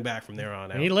nobody turned back from there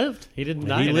on out. He lived. He didn't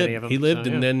die He in lived, any of them. he lived, so,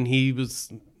 yeah. and then he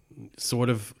was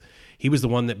he was the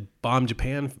one that bombed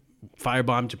Japan,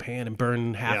 firebombed Japan, and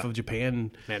burned half Yeah. of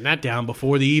Japan Man, that- down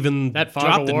before they even that Fog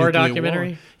dropped of the War nuclear documentary?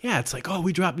 war. Yeah, it's like, oh,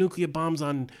 we dropped nuclear bombs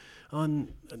on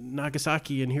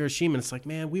Nagasaki and Hiroshima. And it's like,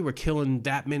 man, we were killing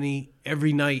that many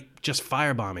every night just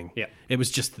firebombing. Yeah. It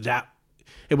was just that.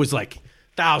 It was like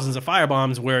thousands of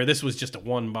firebombs where this was just a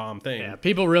one bomb thing. Yeah,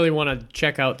 people really want to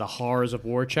check out the horrors of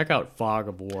war. Check out Fog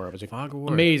of War. It was an Fog of War.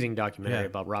 amazing documentary Yeah.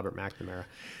 about Robert McNamara.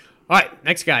 All right,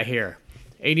 next guy here.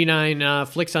 89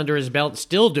 flicks under his belt,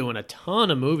 still doing a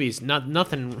ton of movies.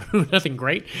 Nothing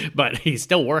great, but he's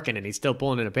still working and he's still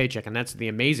pulling in a paycheck, and that's the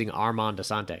amazing Armand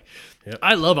Assante. Yep.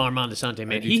 I love Armand Assante,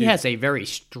 man. do He too. has a very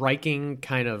striking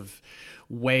kind of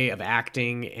way of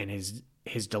acting and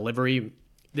his delivery.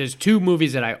 There's two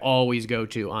movies that I always go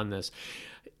to on this,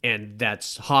 and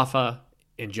that's Hoffa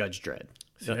and Judge Dredd.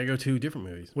 So I go to different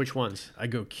movies. Which ones? I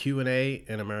go Q&A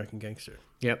and American Gangster.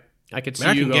 Yep. I could see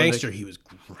American you going Gangster, he was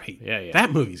great. Yeah, yeah.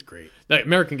 That movie's great. The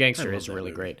American Gangster I love is that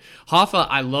really movie. great. Hoffa,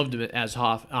 I loved him as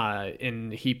Hoffa,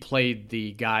 and he played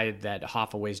the guy that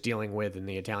Hoffa was dealing with in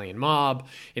the Italian mob,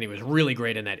 and he was really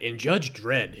great in that. In Judge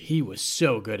Dredd, he was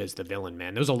so good as the villain,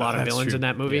 man. There was a lot of That's villains true. in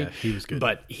that movie. Yeah, he was good.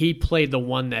 But he played the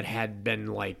one that had been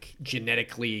like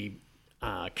genetically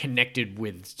connected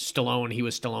with Stallone. He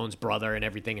was Stallone's brother and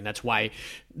everything, and that's why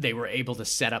they were able to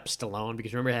set up Stallone,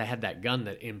 because remember I had that gun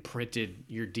that imprinted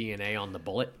your DNA on the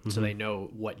bullet, so they know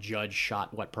what judge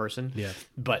shot what person. Yeah.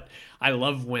 But I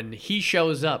love when he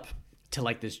shows up to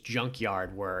like this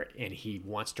junkyard and he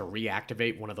wants to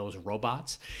reactivate one of those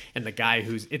robots, and the guy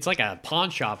it's like a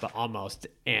pawn shop almost,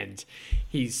 and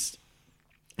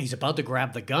he's about to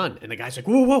grab the gun, and the guy's like,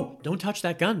 whoa, whoa, don't touch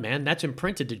that gun, man. That's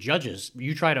imprinted to judges.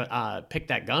 You try to pick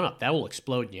that gun up, that will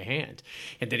explode in your hand.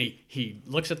 And then he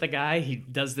looks at the guy, he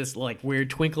does this like weird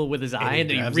twinkle with his eye, and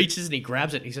then he reaches and he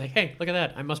grabs it, and he's like, hey, look at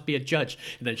that, I must be a judge.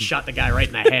 And then shot the guy right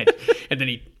in the head. And then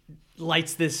he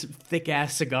lights this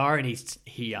thick-ass cigar, and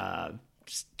he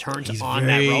turns on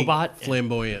that robot.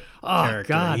 Flamboyant Oh,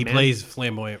 character. God, he man. plays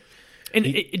flamboyant. And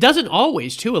it doesn't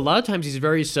always, too. A lot of times he's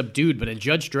very subdued, but in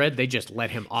Judge Dredd, they just let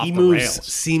him off He the moves rails.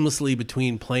 seamlessly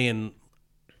between playing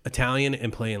Italian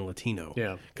and playing Latino.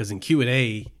 Yeah. Because in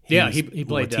Q&A, He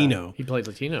played Latino. he played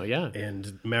Latino, yeah.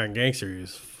 And American Gangster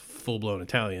is full-blown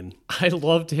Italian. I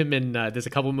loved him in, there's a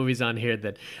couple movies on here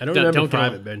that... I don't remember go-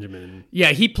 Private Benjamin.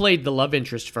 Yeah, he played the love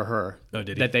interest for her. Oh,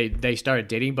 did he? That they started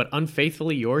dating, but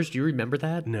Unfaithfully Yours, do you remember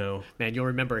that? No, Man, you'll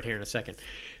remember it here in a second.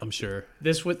 I'm sure.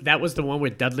 That was the one where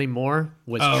Dudley Moore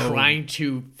was Oh. trying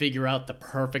to figure out the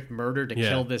perfect murder to Yeah.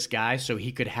 kill this guy so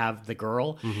he could have the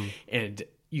girl. And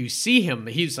you see him,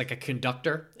 he's like a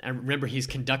conductor. I remember he's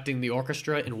conducting the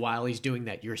orchestra, and while he's doing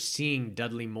that, you're seeing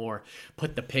Dudley Moore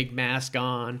put the pig mask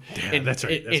on and, that's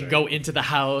right, that's and go into the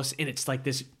house, and it's like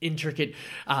this intricate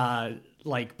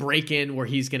like break-in where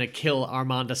he's gonna kill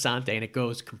Armand Asante, and it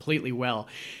goes completely well.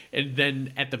 And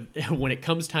then when it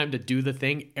comes time to do the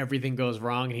thing, everything goes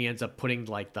wrong, and he ends up putting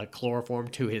like the chloroform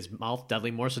to his mouth,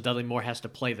 Dudley Moore. So Dudley Moore has to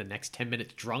play the next 10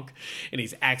 minutes drunk, and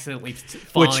he's accidentally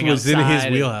falling Which was in his outside,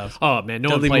 and- wheelhouse. oh man,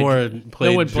 Dudley Moore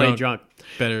no one played drunk.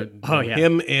 better. Oh, yeah.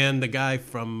 Him and the guy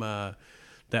from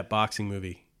that boxing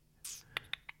movie.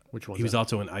 Which one? He was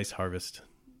also in Ice Harvest.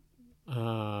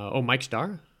 Mike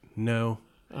Starr. No,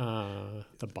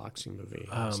 The boxing movie.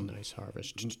 That's a nice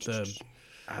harvest.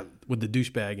 with the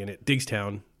douchebag in it,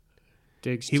 Diggstown.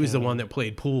 Diggs. He was the one that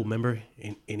played pool, remember?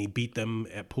 And he beat them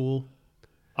at pool.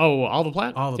 Oh, Oliver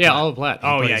Platt? Oliver Yeah, Platt. Oliver Platt. He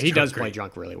Oh, plays yeah, he drunk does play great.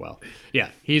 drunk really well. Yeah,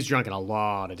 he's drunk in a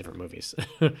lot of different movies.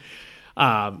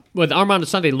 With Armand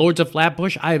Asante, Lords of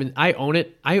Flatbush, I own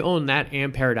it. I own that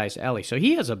and Paradise Alley. So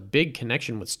he has a big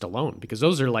connection with Stallone because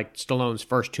those are like Stallone's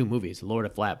first two movies, Lord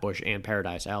of Flatbush and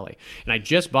Paradise Alley. And I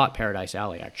just bought Paradise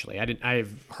Alley, actually.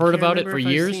 I've heard about it remember for if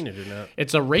I've years. seen it or not.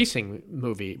 It's a racing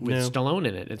movie with No, Stallone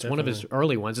in it. It's one of his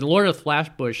early ones. And Lord of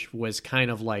Flatbush was kind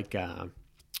of like...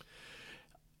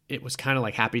 it was kind of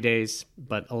like Happy Days,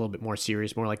 but a little bit more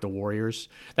serious, more like The Warriors.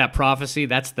 That Prophecy,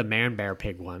 that's the Man Bear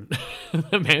Pig one.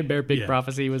 The Man Bear Pig Yeah.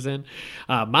 Prophecy was in.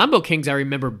 Mambo Kings, I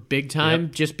remember big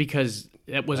time just because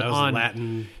it was, That was on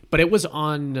Latin. but it was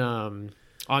on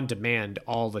demand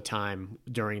all the time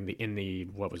during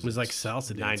what was It was like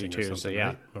salsa dancing 92, or something, so yeah.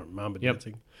 right? Or Mamba Yep.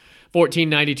 dancing.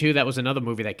 1492, that was another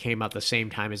movie that came out the same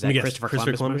time as that Yes, Christopher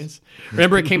Christopher Columbus Columbus. movies.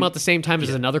 Remember, it came out the same time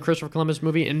as another Christopher Columbus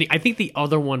movie, and I think the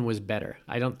other one was better.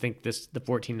 I don't think the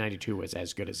 1492 was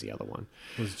as good as the other one.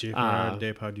 Was J.P.R.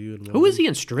 Depardieu and Who was he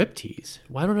in Striptease?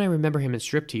 Why don't I remember him in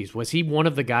Striptease? Was he one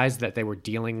of the guys that they were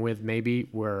dealing with? Maybe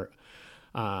where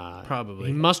Probably.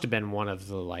 he must have been one of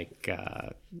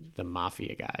the the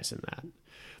mafia guys in that.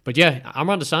 But yeah,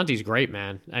 Armand Asante's great,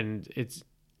 man, and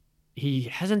he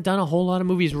hasn't done a whole lot of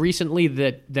movies recently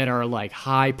that are like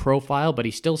high profile, but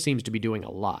he still seems to be doing a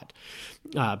lot.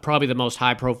 Probably the most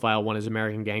high profile one is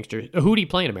American Gangster. Who did he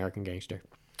play in American Gangster?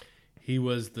 He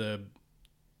was the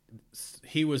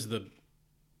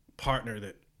partner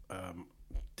that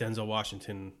Denzel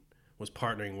Washington was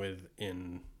partnering with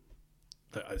in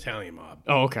the Italian mob.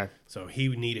 Oh, okay. So he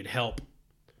needed help.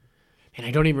 And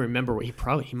I don't even remember what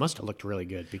he must have looked really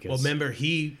good because Well, remember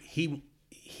he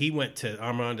went to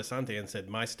Armand Asante and said,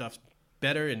 "My stuff's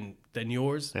better than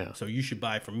yours, Yeah. so you should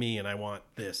buy from me, and I want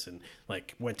this." And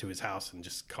like went to his house and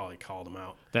just called him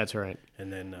out. That's right.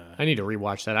 And then I need to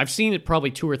rewatch that. I've seen it probably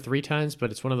 2 or 3 times,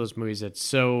 but it's one of those movies that's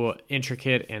so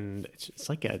intricate and it's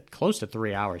like close to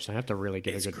 3 hours. So I have to really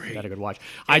get a good watch.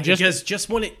 because just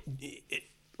when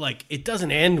it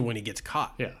doesn't end when he gets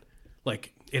caught. Yeah.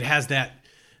 Like it has that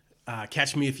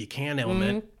catch me if you can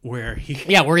element where he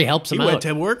where he helps he him went out.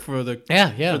 to work for the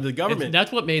for the government.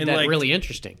 That's what made and, that like, really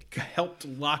interesting. helped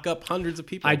lock up hundreds of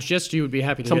people. You would be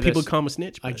happy to Some hear people this. call him a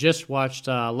snitch. I but- just watched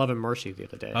Love and Mercy the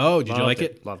other day. Oh, did you like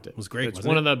it? Loved it. It was great, It's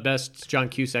wasn't one it? of the best John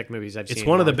Cusack movies I've seen. It's in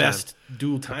one a of the long time. best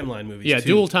dual timeline movies. Yeah, too.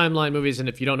 dual timeline movies, and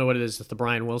if you don't know what it is, it's the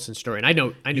Brian Wilson story. And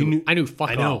I knew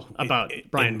fuck all about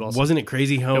Brian Wilson. Wasn't it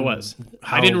crazy how It was.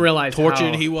 How I didn't realize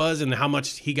tortured how- he was and how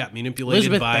much he got manipulated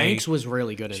Elizabeth by. Banks was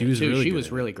really good in She it was too. really She good was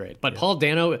in it. really great. But Paul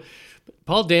Dano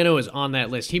is on that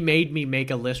list. He made me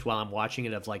make a list while I'm watching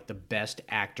it of like the best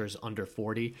actors under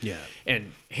 40. Yeah.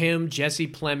 And him, Jesse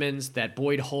Plemons, that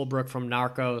Boyd Holbrook from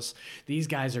Narcos, these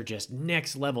guys are just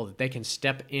next level that they can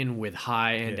step in with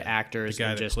high-end actors the guy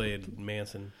and that just played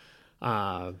Manson.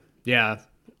 yeah.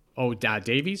 Oh,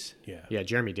 Davies? Yeah. Yeah,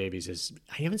 Jeremy Davies is...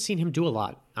 I haven't seen him do a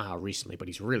lot recently, but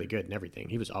he's really good in everything.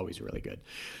 He was always really good.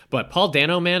 But Paul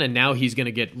Dano, man, and now he's going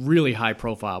to get really high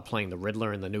profile playing the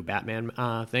Riddler in the new Batman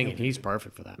thing, and he's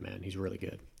perfect for that, man. He's really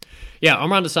good. Yeah,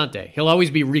 Armand Assante. He'll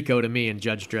always be Rico to me in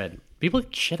Judge Dredd. People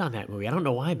shit on that movie. I don't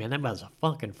know why, man. That was a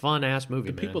fucking fun-ass movie,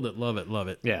 man. People that love it, love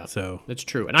it. Yeah, So that's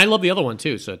true. And I love the other one,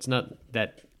 too, so it's not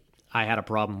that... I had a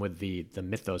problem with the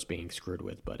mythos being screwed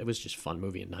with, but it was just a fun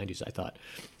movie in the 90s, I thought.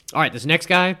 All right, this next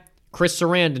guy, Chris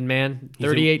Sarandon, man.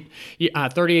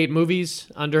 38 movies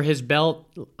under his belt.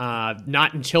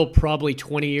 Not until probably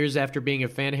 20 years after being a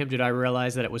fan of him did I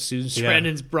realize that it was Susan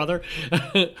Sarandon's brother.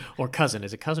 Or cousin.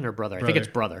 Is it cousin or brother? I think it's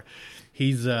brother.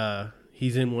 He's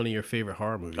in one of your favorite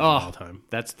horror movies of all time.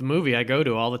 That's the movie I go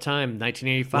to all the time.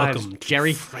 1985. Welcome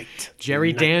to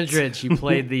Jerry Dandridge. He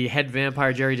played the head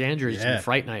vampire Jerry Dandridge Yeah. in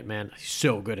Fright Night, man. He's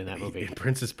so good in that movie.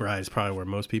 Princess Bride is probably where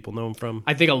most people know him from.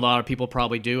 I think a lot of people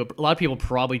probably do. A lot of people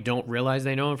probably don't realize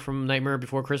they know him from Nightmare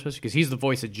Before Christmas because he's the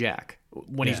voice of Jack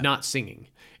when he's not singing.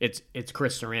 It's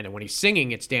Chris Sarandon. When he's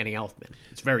singing, it's Danny Elfman.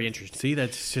 It's very interesting. See,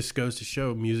 that just goes to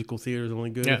show musical theater is only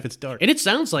good if it's dark. And it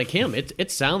sounds like him.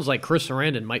 It sounds like Chris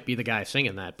Sarandon might be the guy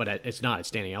singing that, but it's not.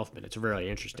 It's Danny Elfman. It's really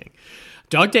interesting.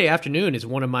 Dog Day Afternoon is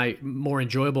one of my more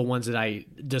enjoyable ones that I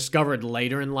discovered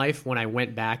later in life when I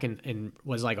went back and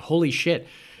was like, holy shit.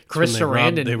 Chris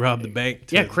Sarandon. They robbed the bank.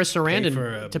 Chris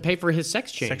Sarandon to pay for his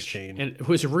sex change. And it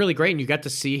was really great. And you got to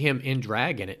see him in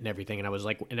drag in it and everything. And I was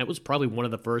like, and that was probably one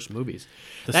of the first movies.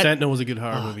 The Sentinel was a good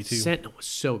horror movie too. Sentinel was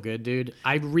so good, dude.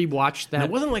 I rewatched that. And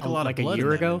it wasn't like a lot of blood a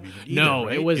year in that ago. movie either, No,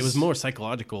 right? it was. It was more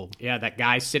psychological. Yeah, that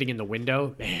guy sitting in the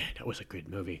window. Man, that was a good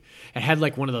movie. It had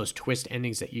like one of those twist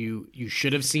endings that you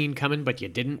should have seen coming, but you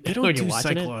didn't. They don't when do you're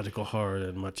watching psychological horror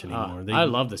that much anymore. I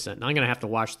love the Sentinel. I'm gonna have to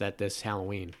watch that this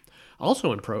Halloween.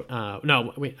 Also in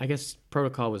I guess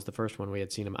Protocol was the first one we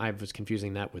had seen him. I was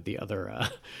confusing that with the other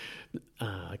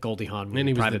Goldie Hawn movie, And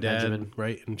he was Private the dad, Benjamin.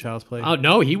 right, in Child's Play? Oh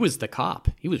no, he was the cop.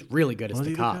 He was really good as Was the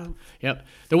he the cop. cop? Yep.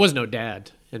 There was no dad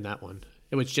in that one.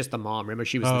 It was just the mom. Remember,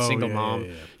 she was the single mom.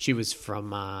 Yeah. She was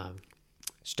from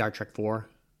Star Trek 4.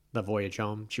 The Voyage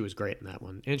Home. She was great in that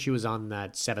one, and she was on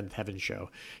that Seventh Heaven show.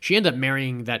 She ended up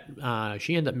marrying Kevin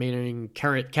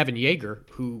Yeager,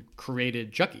 who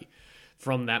created Chucky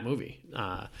from that movie.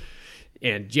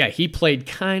 And yeah, he played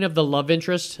kind of the love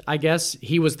interest, I guess.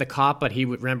 He was the cop, but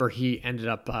he ended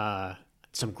up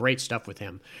some great stuff with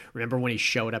him. Remember when he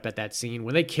showed up at that scene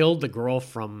when they killed the girl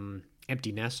from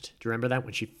Empty Nest? Do you remember that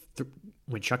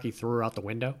when Chucky threw her out the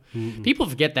window? Mm-hmm. People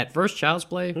forget that first Child's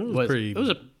Play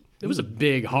it was a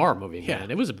big horror movie, man.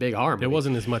 Yeah. It was a big horror movie. There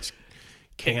wasn't as much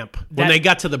camp. When they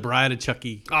got to the Bride of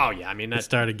Chucky, oh yeah, I mean that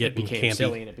started getting became campy.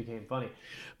 silly and it became funny.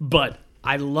 But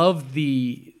I love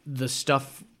the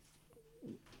stuff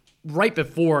right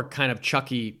before kind of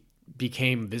Chucky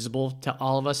became visible to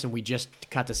all of us, and we just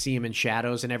got to see him in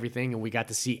shadows and everything, and we got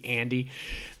to see Andy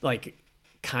like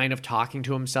kind of talking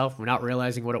to himself. We're not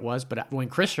realizing what it was, but when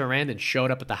Chris Sarandon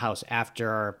showed up at the house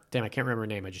after, I can't remember her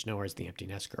name. I just know her as the Empty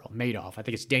Nest girl, Madoff. I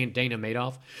think it's Dana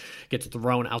Madoff gets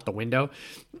thrown out the window,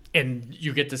 and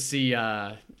you get to see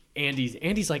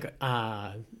Andy's like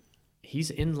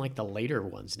he's in like the later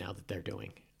ones now that they're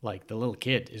doing. Like the little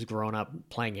kid is grown up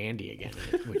playing Andy again,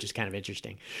 which is kind of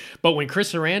interesting. But when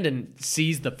Chris Sarandon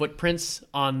sees the footprints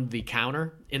on the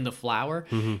counter in the flour,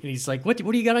 and he's like, "What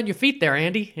do you got on your feet there,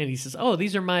 Andy?" And he says, "Oh,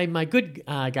 these are my good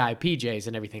guy PJs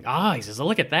and everything." Oh, he says,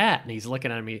 "Look at that!" And he's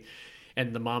looking at me,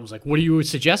 and the mom's like, "What are you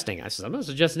suggesting?" I said, "I'm not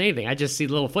suggesting anything. I just see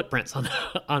little footprints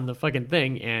on the fucking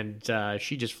thing," and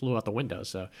she just flew out the window.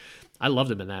 So I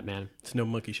loved him in that, man. it's no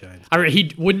monkey shine. I mean,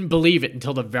 he wouldn't believe it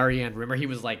until the very end. Remember, he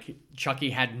was like, Chucky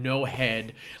had no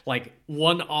head, like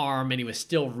one arm, and he was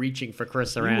still reaching for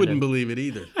Chris Sarandon. You wouldn't believe it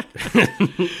either.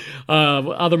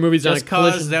 Other movies Just on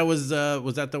Collision. Cause that was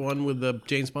that the one with the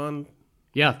James Bond?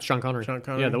 Yeah, Sean Connery.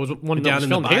 Connery? Yeah, that was one Down that was in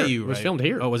the filmed bayou, here. It was right? filmed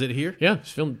here. Oh, was it here? Yeah, it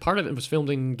was filmed. Part of it was filmed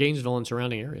in Gainesville and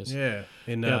surrounding areas. Yeah.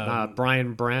 And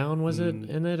Brian Brown was it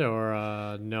in it,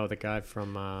 or no, the guy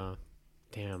from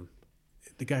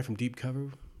the guy from Deep Cover,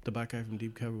 the black guy from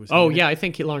Deep Cover was. Oh in it? yeah, I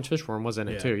think Lawrence Fishburne was in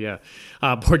it too. Yeah,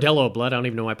 Bordello of Blood. I don't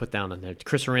even know why I put down on there.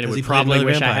 Chris Sarandon would he play probably another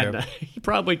wish I vampire?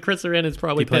 had. Chris Sarandon's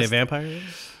probably Did he play a pissed. vampire?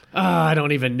 I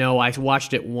don't even know. I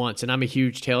watched it once, and I'm a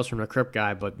huge Tales from the Crypt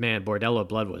guy, but man, Bordello of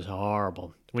Blood was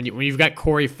horrible. When you've got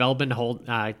Corey Feldman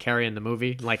carrying the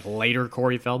movie, like later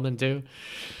Corey Feldman too,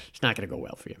 it's not going to go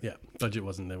well for you. Yeah, budget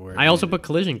wasn't there. Where I also put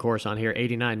Collision Course on here,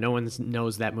 89. No one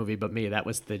knows that movie but me. That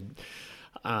was the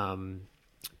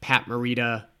Pat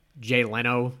Morita, Jay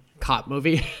Leno cop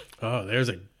movie. Oh, They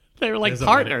were like there's a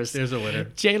partners. winner. There's a winner.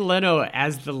 Jay Leno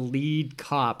as the lead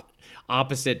cop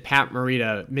opposite Pat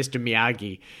Morita, Mr.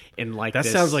 Miyagi, in like That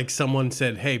this. sounds like someone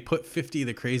said, "Hey, put 50 of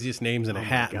the craziest names in a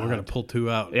hat, and we're God. going to pull 2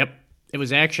 out." Yep. It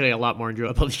was actually a lot more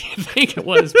enjoyable than you think it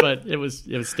was, but it was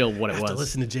still what it To was.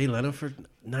 listen to Jay Leno for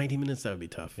 90 minutes, that would be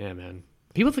tough. Yeah, man.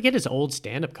 People forget his old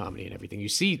stand-up comedy and everything. You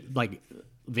see, like,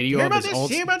 video of his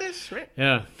old. Hear about this? Right.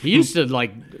 Yeah, he used to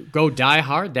like go die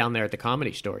hard down there at the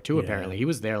Comedy Store too. Apparently, he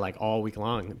was there like all week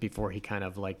long before he kind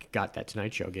of like got that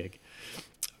Tonight Show gig.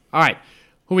 All right,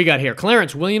 who we got here?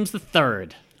 Clarence Williams III.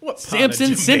 What part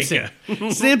Samson of Simpson.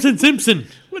 Jamaica? Samson Simpson.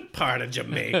 What part of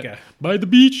Jamaica? By the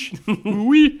beach.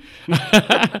 Oui.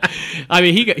 I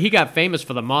mean, he got famous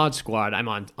for the Mod Squad. I'm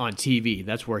on TV.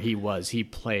 That's where he was. He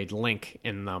played Link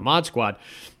in the Mod Squad.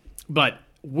 But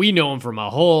we know him from a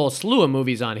whole slew of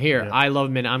movies on here. I Love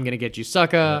Him in I'm Gonna Get You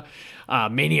Sucker.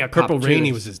 Maniac Cop Purple 2. Rain,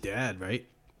 he was his dad, right?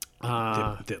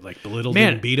 That like belittled man,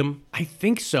 him and beat him. I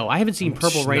think so. I haven't seen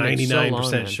Purple Rain in so long.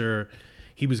 99% man. Sure.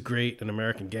 He was great, an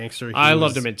American Gangster. I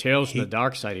loved him in Tales from the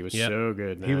Dark Side. He was so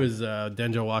good, man. He was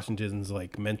Denzel Washington's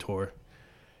like mentor.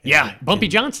 Yeah, Bumpy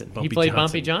Johnson. He played Johnson.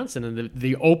 Bumpy Johnson in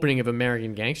the opening of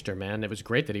American Gangster, man. It was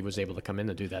great that he was able to come in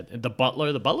and do that. The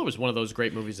Butler was one of those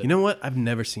great movies. You know what? I've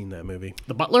never seen that movie.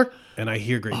 The Butler? And I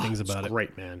hear great things about it.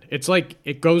 Great, man. It's like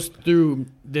it goes through,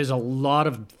 there's a lot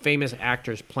of famous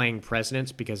actors playing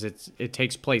presidents because it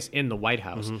takes place in the White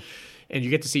House. Mm-hmm. And you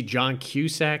get to see John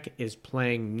Cusack is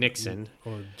playing Nixon.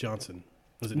 Or Johnson.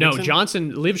 Was it No, Nixon?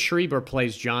 Johnson. Liv Schreiber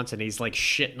plays Johnson. He's like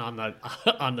shitting on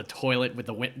the toilet with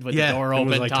the door and was,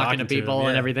 open, like, talking to talking to him, people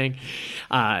and yeah. everything.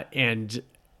 And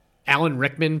Alan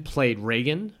Rickman played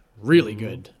Reagan. Really Mm-hmm.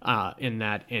 good in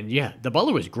that. And yeah, The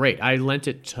Butler was great. I lent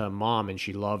it to Mom and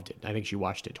she loved it. I think she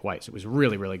watched it twice. It was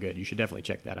really, really good. You should definitely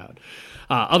check that out.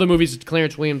 Other movies,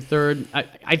 Clarence Williams III.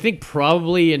 I think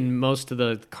probably in most of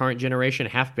the current generation,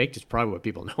 Half Baked is probably what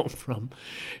people know him from.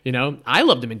 You know, I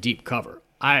loved him in Deep Cover.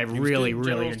 I really, good. really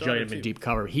General's enjoyed daughter, him in too. Deep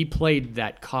Cover. He played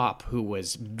that cop who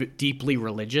was deeply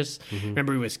religious.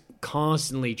 Remember, he was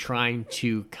constantly trying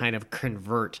to kind of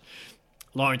convert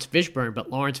Lawrence Fishburne, but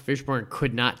Lawrence Fishburne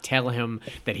could not tell him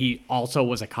that he also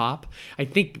was a cop. I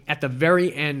think at the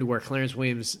very end where Clarence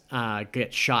Williams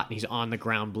gets shot and he's on the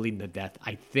ground bleeding to death,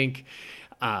 I think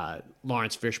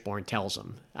Lawrence Fishburne tells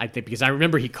him. I think because I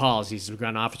remember he calls, he's got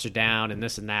an officer down and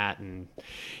this and that, and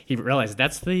he realized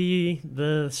that's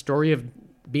the story of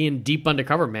being deep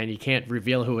undercover, man. You can't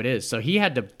reveal who it is. So he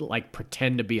had to like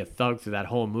pretend to be a thug through that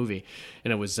whole movie,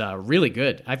 and it was really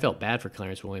good. I felt bad for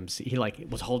Clarence Williams. He like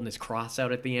was holding his cross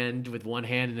out at the end with one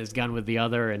hand and his gun with the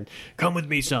other, and come with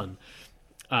me, son.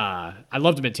 I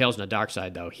loved him in Tales from the Dark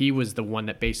Side, though. He was the one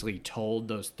that basically told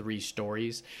those 3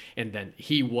 stories, and then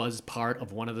he was part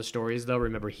of one of the stories, though.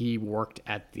 Remember, he worked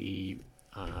at the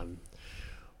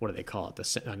what do they call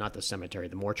it? Not the cemetery,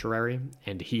 the mortuary.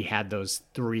 And he had those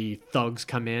 3 thugs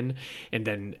come in, and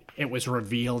then it was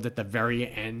revealed at the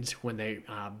very end when they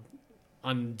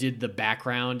undid the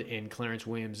background, and Clarence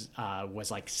Williams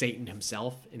was like Satan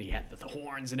himself, and he had the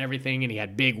horns and everything, and he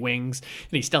had big wings,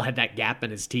 and he still had that gap in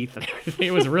his teeth and everything.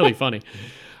 It was really funny.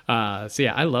 So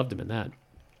yeah, I loved him in that.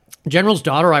 General's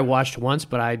Daughter I watched once,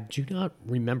 but I do not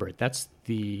remember it. That's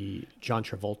the John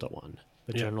Travolta one.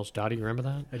 The General's Daughter, you remember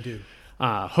that? I do.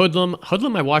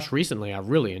 Hoodlum I watched recently. I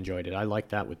really enjoyed it. I liked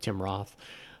that with Tim Roth.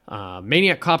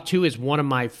 Maniac Cop 2 is one of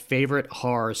my favorite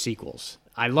horror sequels.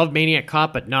 I love Maniac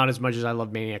Cop, but not as much as I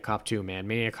love Maniac Cop 2, man.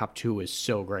 Maniac Cop 2 is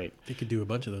so great. They could do a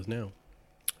bunch of those now.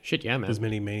 Shit, yeah, man. As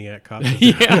many Maniac Cops.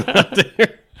 Yeah.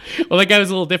 Well, that guy was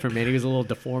a little different, man. He was a little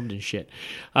deformed and shit.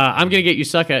 I'm Gonna Get You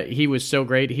Sucker. He was so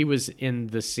great. He was in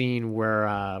the scene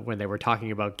where when they were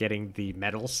talking about getting the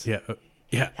medals. Yeah.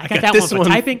 Yeah. I got that one for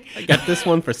typing. I got this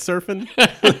one for surfing.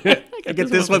 I got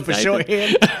this one for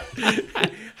shorthand.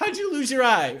 How'd you lose your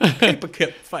eye?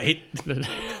 Paperclip fight.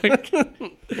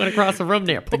 Went across the room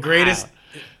there. The greatest.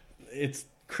 It's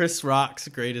Chris Rock's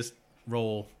greatest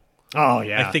role. Oh,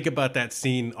 yeah. I think about that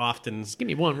scene often. Give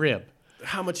me one rib.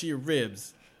 How much are your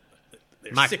ribs?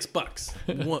 They're My- $6.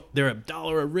 They're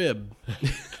 $1 a rib.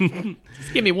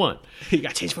 Just give me one. You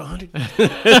got change for 100.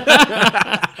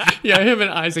 Yeah, him and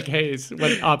Isaac Hayes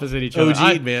went opposite each other.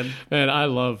 OG, man. Man, I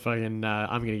love fucking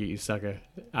I'm Gonna Get You Sucker.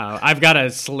 I've got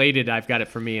it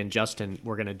for me and Justin.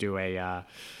 We're going to do a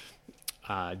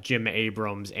Jim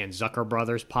Abrams and Zucker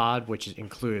Brothers pod, which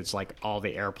includes like all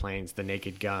the airplanes, the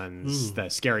Naked Guns, the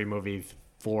Scary Movie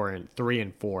 3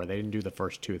 and 4. They didn't do the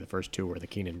first 2. The first 2 were the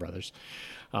Keenan brothers,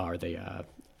 or the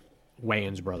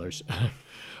Wayans brothers.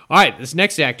 All right, this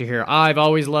next actor here, I've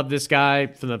always loved this guy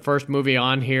from the first movie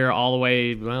on here all the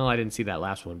way. Well, I didn't see that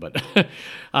last one, but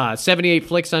 78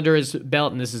 flicks under his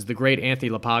belt, and this is the great Anthony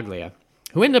LaPaglia.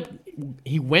 who ended up,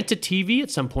 he went to TV at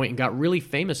some point and got really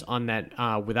famous on that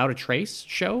Without a Trace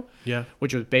show. Yeah.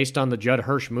 Which was based on the Judd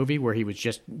Hirsch movie where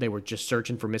they were just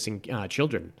searching for missing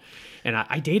children. And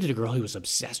I dated a girl who was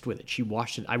obsessed with it. She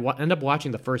watched it. I ended up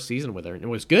watching the first season with her, and it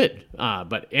was good.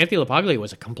 But Anthony LaPaglia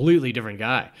was a completely different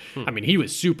guy. I mean, he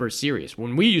was super serious.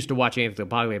 When we used to watch Anthony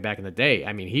LaPaglia back in the day,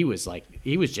 I mean, he was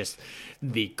just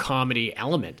the comedy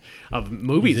element of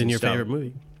movies. He's in and your stuff. favorite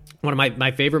movie? One of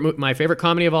my favorite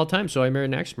comedy of all time. So I Married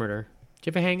an Axe Murderer.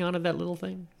 Did you ever hang on to that little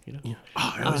thing? You know? Yeah.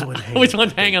 Oh, I always wanted to hang always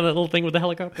wanted to hang on that little thing with the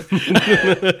helicopter.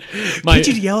 Could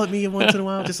you yell at me once in a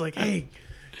while? Just like, hey.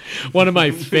 One of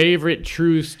my favorite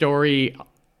true story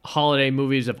holiday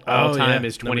movies of all time yeah.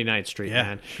 is 29th Street, Yeah,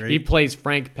 man. great. He plays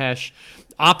Frank Pesh,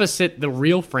 opposite the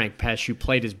real Frank Pesh who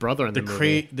played his brother in the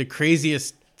movie. The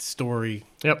craziest story.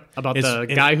 Yep, about It's- the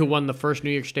guy who won the first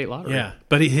New York State lottery. Yeah.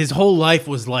 But his whole life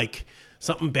was like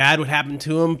something bad would happen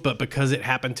to him, but because it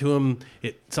happened to him,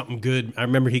 something good. I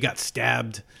remember he got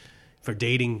stabbed for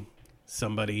dating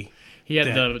somebody. He had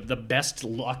that- the best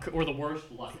luck or the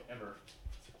worst luck ever.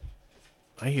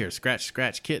 I hear scratch,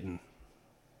 scratch, kitten.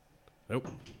 Nope.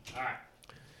 All right.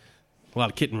 A lot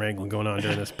of kitten wrangling going on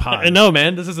during this pod. I know,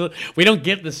 man. We don't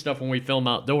get this stuff when we film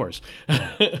outdoors. All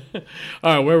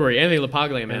right, where were we? Anthony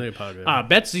LaPaglia, man. Anthony LaPaglia.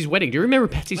 Betsy's Wedding. Do you remember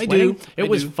Betsy's I Wedding? do. It I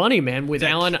was do. funny, man. With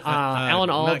that Alan Alan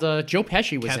Alda, Joe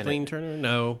Pesci was Kathleen in it. Turner?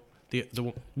 No. The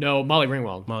No, Molly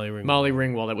Ringwald. Molly Ringwald. Molly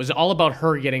Ringwald. It was all about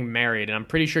her getting married, and I'm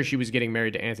pretty sure she was getting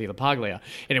married to Anthony LaPaglia,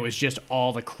 and it was just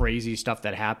all the crazy stuff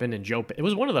that happened. And it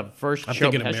was one of the first I'm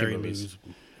Joe thinking of Pesci Mary movies.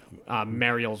 Lou's.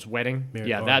 Mariel's Wedding.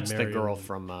 Yeah, oh, that's the Mariel. girl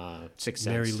from Sixth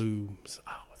Sense. Mary Lou.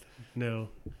 Oh, no.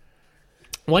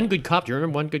 One Good Cop. Do you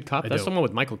remember One Good Cop? That's don't. the one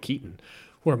with Michael Keaton,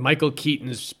 where Michael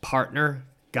Keaton's partner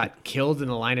got killed in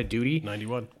the line of duty.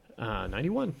 91.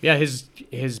 91. Yeah,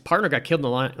 his partner got killed in the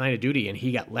line of duty, and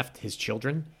he got left his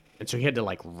children, and so he had to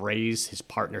like raise his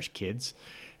partner's kids.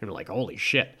 And we're like, holy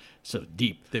shit, so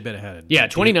deep. They better have it. Yeah,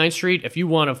 29th Street. If you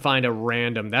want to find a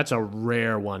random, that's a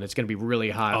rare one. It's going to be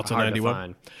really Also hard 91? to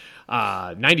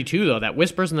find. 92 though, that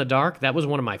Whispers in the Dark, that was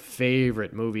one of my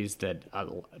favorite movies. That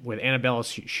with Annabella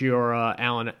Sciorra,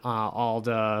 Alan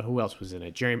Alda, who else was in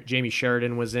it? Jamie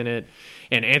Sheridan was in it,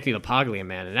 and Anthony LaPaglia,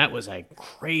 man, and that was a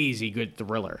crazy good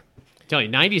thriller. I'm telling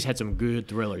you, 90s had some good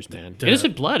thrillers, man.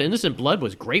 Innocent Blood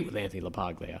was great with Anthony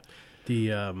LaPaglia.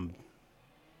 The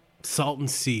Salton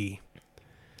Sea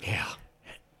Yeah,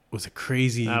 was a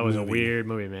crazy that was a movie. weird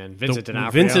movie, man. Vincent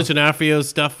D'Onofrio. Vincent D'Onofrio's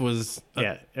stuff was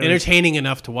Yeah, it was- entertaining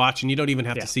enough to watch, and you don't even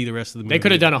have Yeah. to see the rest of the movie. They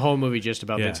could have done a whole movie just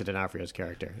about Yeah. Vincent D'Onofrio's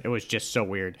character. It was just so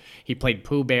weird. He played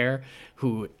Pooh Bear,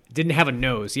 who didn't have a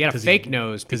nose. He had a fake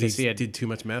nose because because he had did too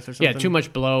much meth or something. too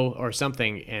much blow or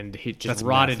something, and he just That's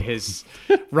rotted meth.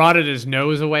 rotted his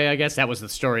nose away. I guess that was the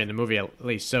story in the movie, at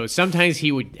least. So sometimes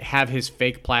he would have his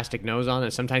fake plastic nose on,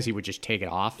 and sometimes he would just take it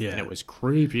off, Yeah. and it was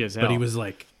creepy as hell. But he was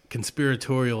like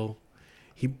conspiratorial.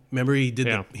 He did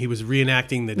Yeah. he was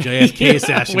reenacting the JFK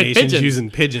assassinations pigeons. using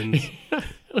pigeons.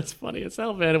 It was funny as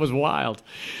hell, man. It was wild.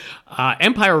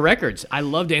 Empire Records. I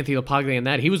loved Anthony LaPaglia in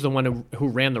that. He was the one who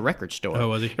ran the record store. Oh,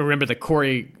 was he? And remember the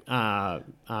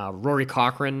Rory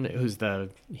Cochrane,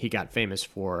 he got famous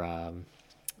for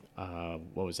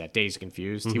what was that? Dazed and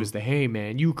Confused. He was the hey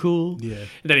man, you cool? Yeah. And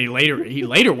then he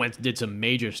later went and did some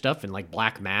major stuff in like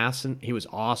Black Mass, and he was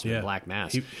awesome in Black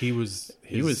Mass. He was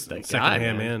He was the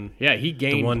second-hand guy, man. Yeah, he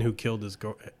gained the one who killed his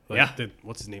girl. Yeah.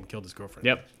 What's his name? Killed his girlfriend.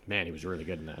 Yep, man, he was really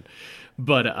good in that.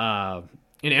 But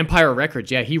in Empire Records,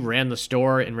 yeah, he ran the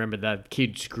store, and remember that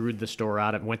kid screwed the store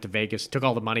out and went to Vegas, took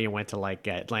all the money and went to like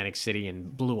Atlantic City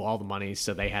and blew all the money,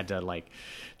 so they had to like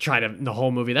try to the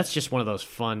whole movie. That's just one of those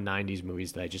fun '90s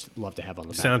movies that I just love to have on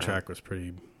the background. Soundtrack was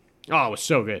pretty. Oh, it was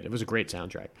so good. It was a great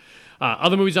soundtrack.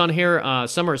 Other movies on here,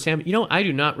 Summer of Sam. You know, I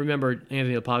do not remember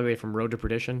Anthony LaPaglia from Road to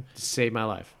Perdition. To save my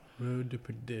life. Road to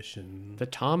Perdition. The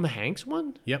Tom Hanks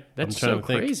one? Yep, That's I'm trying so to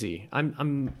think. crazy.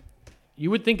 I'm. You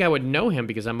would think I would know him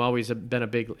because I'm always been a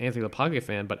big Anthony LaPaglia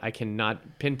fan, but I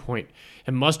cannot pinpoint.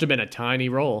 It must have been a tiny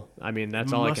role. I mean,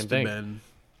 that's all I can think.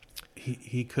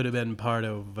 He could have been part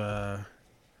of.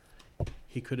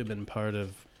 He could have been part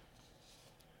of.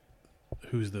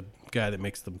 Who's the guy that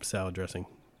makes the salad dressing?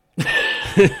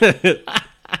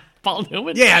 Paul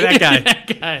Newman? Yeah, that guy.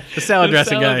 That guy. The salad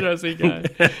dressing guy. dressing guy.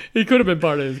 He could have been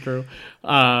part of his crew.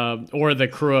 Or the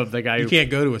crew of the guy You who... can't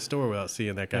go to a store without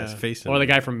seeing that guy's face. Or the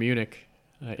guy from Munich.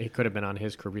 It could have been on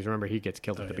his crew because remember he gets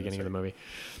killed at the beginning of the movie.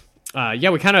 Yeah,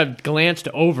 we kind of glanced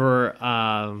over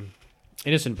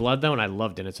Innocent Blood, though, and I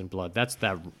loved Innocent Blood. That's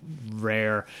that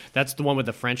rare. That's the one with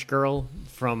the French girl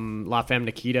from La Femme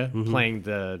Nikita playing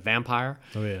the vampire.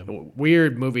 Oh, yeah.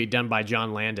 Weird movie done by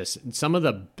John Landis. Some of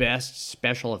the best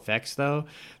special effects, though,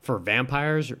 for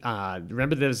vampires.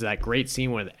 Remember there was that great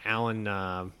scene with Alan.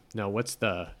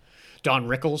 Don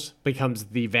Rickles becomes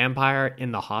the vampire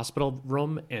in the hospital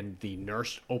room, and the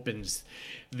nurse opens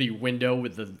the window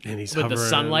with the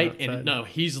sunlight, and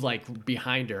he's like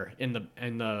behind her in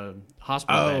the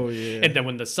hospital bed. Yeah. And then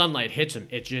when the sunlight hits him,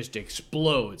 it just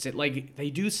explodes. It like they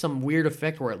do some weird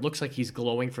effect where it looks like he's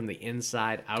glowing from the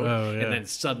inside out, and then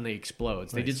suddenly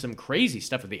explodes. Nice. They did some crazy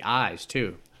stuff with the eyes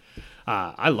too.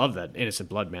 I love that Innocent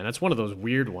Blood, man. That's one of those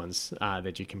weird ones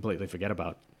that you completely forget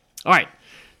about. All right.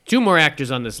 2 more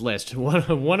actors on this list. One of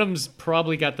them's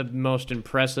probably got the most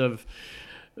impressive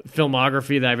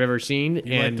filmography that I've ever seen.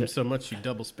 You liked him so much you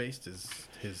double spaced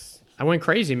his. I went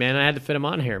crazy, man. I had to fit him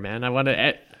on here, man.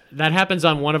 That happens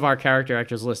on one of our character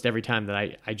actors list every time that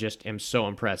I just am so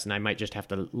impressed, and I might just have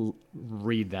to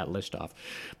read that list off.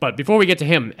 But before we get to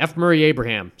him, F. Murray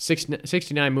Abraham,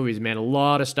 69 movies, man. A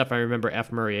lot of stuff I remember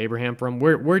F. Murray Abraham from.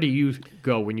 Where do you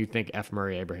go when you think F.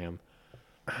 Murray Abraham?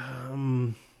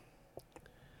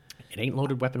 It ain't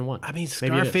Loaded Weapon 1. I mean,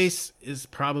 Scarface is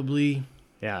probably...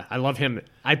 Yeah, I love him.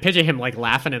 I picture him like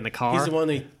laughing in the car. He's the one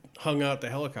they hung out the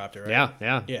helicopter, right?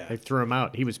 Yeah. They threw him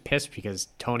out. He was pissed because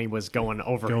Tony was going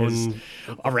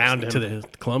around him. To the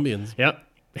Colombians. Yep.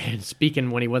 And speaking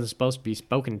when he wasn't supposed to be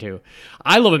spoken to.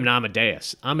 I love him in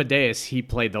Amadeus. Amadeus, he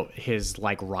played his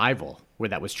like rival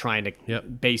that was trying to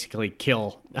basically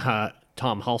kill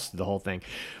Tom Hulse, the whole thing.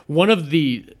 One of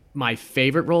my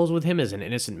favorite roles with him is An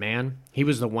Innocent Man. He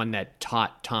was the one that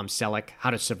taught Tom Selleck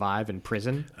how to survive in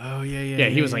prison. Oh, yeah. Yeah,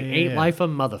 he was like, ain't life a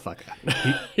motherfucker.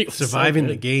 He surviving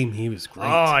the game, he was great.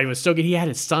 Oh, he was so good. He had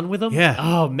his son with him? Yeah.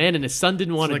 Oh, man, and his son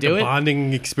didn't want to do it? It's like a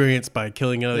bonding experience by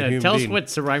killing another human tell being. us what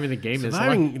surviving the game is.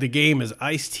 Surviving the game is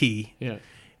Ice-T. Yeah.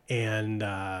 And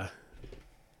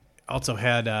also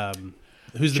had...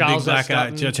 who's Charles the big S. black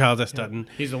guy? Dutton. Charles S. Dutton.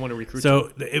 He's the one who recruits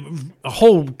him. A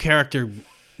whole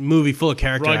movie full of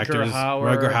character actors.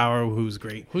 Rutger Hauer, who's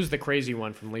great. Who's the crazy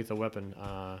one from Lethal Weapon?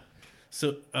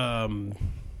 The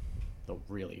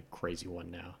really crazy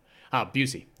one now.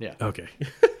 Busey. Yeah. Okay.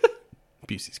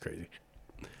 Busey's crazy.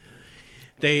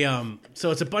 They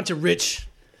so it's a bunch of rich,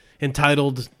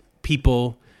 entitled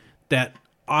people that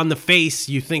on the face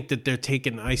you think that they're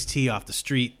taking Ice-T off the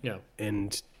street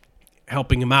and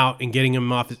helping him out and getting him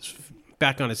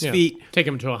back on his feet. Take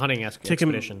him to a hunting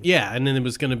expedition. And then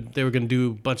they were gonna do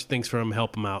a bunch of things for him,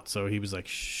 help him out. So he was like,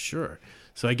 sure.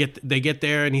 So they get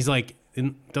there and he's like,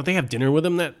 don't they have dinner with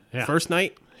him that first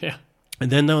night? Yeah. And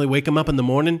then they wake him up in the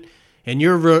morning, and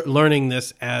you're learning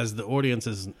this as the audience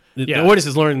is. The audience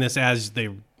is learning this as they.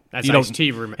 As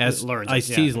Ice-T learns it.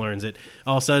 Ice-T learns it.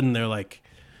 All of a sudden they're like.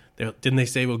 Didn't they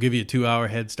say we'll give you a 2-hour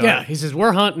head start? Yeah, he says we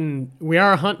are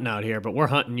hunting out here, but we're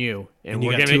hunting you, and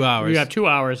you got 2 hours. You got 2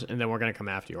 hours, and then we're gonna come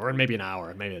after you, or maybe an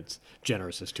hour. Maybe it's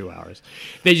generous as 2 hours.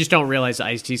 They just don't realize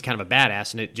Ice-T's kind of a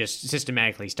badass, and it just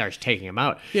systematically starts taking him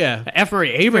out. Yeah, F.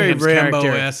 Murray Abraham's very character,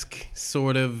 Rambo-esque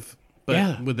sort of,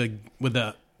 but with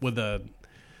a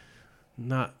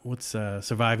not what's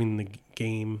surviving the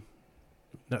game.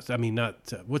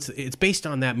 It's based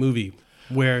on that movie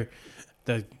where.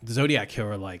 The Zodiac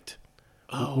killer liked,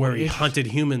 where he hunted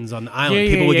humans on the island.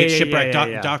 People would get shipwrecked.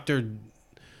 Dr.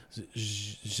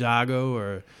 Zhago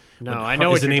or no, I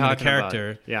know what the you're name talking of the character.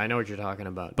 About. Yeah, I know what you're talking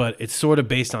about. But it's sort of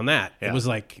based on that. Yeah. It was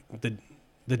like the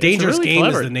Dangerous really Game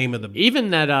clever. is the name of the even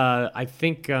that. I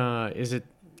think is it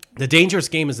The Dangerous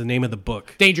Game is the name of the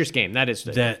book. Dangerous Game. That is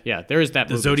there is that.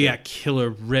 The Zodiac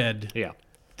killer read. Yeah.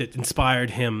 That inspired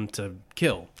him to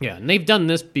kill. Yeah, and they've done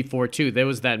this before too. There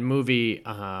was that movie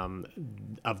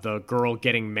of the girl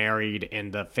getting married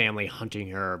and the family hunting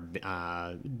her.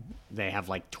 They have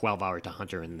like 12 hours to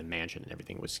hunt her in the mansion and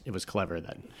everything. It was clever.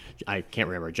 That I can't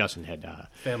remember. Justin had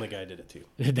Family Guy did it too.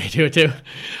 Did they do it too?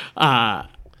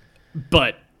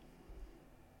 But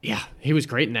yeah, he was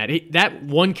great in that. That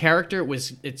one character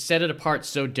it set it apart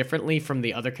so differently from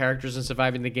the other characters in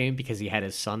Surviving the Game because he had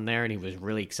his son there and he was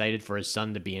really excited for his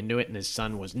son to be into it, and his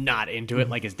son was not into it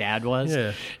like his dad was.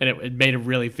 Yeah. And it made him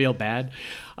really feel bad.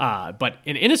 But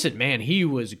in Innocent Man, he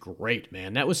was great,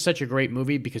 man. That was such a great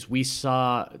movie because we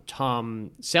saw Tom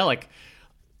Selleck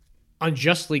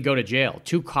unjustly go to jail.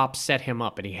 2 cops set him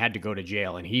up and he had to go to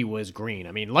jail and he was green.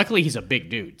 I mean, luckily he's a big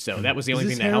dude, so that was the only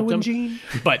thing that helped him. Gene?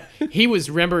 But he was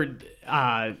remembered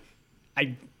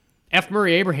F.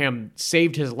 Murray Abraham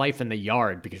saved his life in the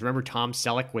yard because remember Tom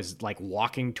Selleck was like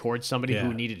walking towards somebody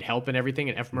who needed help and everything,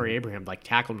 and F. Murray Abraham like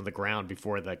tackled him to the ground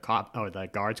before the cop or the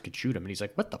guards could shoot him. And he's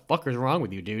like, "What the fuck is wrong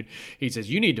with you, dude?" He says,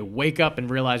 "You need to wake up and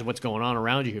realize what's going on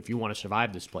around you if you want to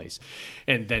survive this place."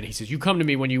 And then he says, "You come to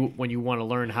me when you want to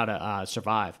learn how to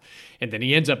survive." And then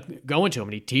he ends up going to him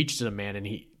and he teaches him, man. And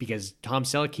because Tom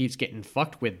Selleck keeps getting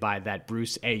fucked with by that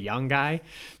Bruce A. Young guy.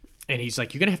 And he's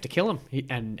like, "You're going to have to kill him."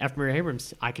 And F. Murray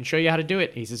Abrams, "I can show you how to do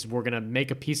it." He says, "We're going to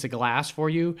make a piece of glass for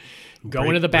you. Go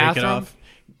into the bathroom,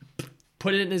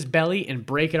 put it in his belly and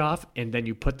break it off. And then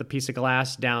you put the piece of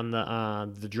glass down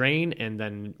the drain and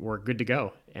then we're good to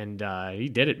go." And he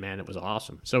did it, man. It was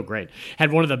awesome. So great.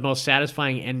 Had one of the most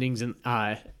satisfying endings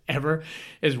ever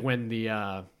is when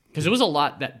because there was a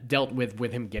lot that dealt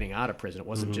with him getting out of prison. It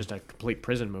wasn't just a complete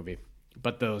prison movie.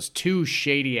 But those two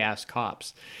shady ass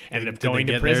cops ended up going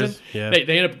to prison. Yeah.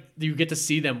 They end up. You get to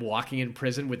see them walking in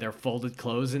prison with their folded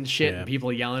clothes and shit, and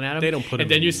people yelling at them. They don't put. And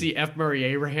then you see F. Murray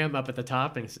Abraham up at the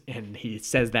top, and he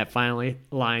says that finally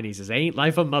line. He says, "Ain't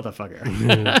life a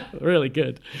motherfucker?" Really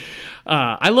good.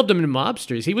 I loved him in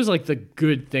Mobsters. He was like the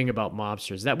good thing about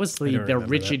Mobsters. That was the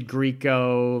Richard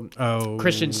Grieco,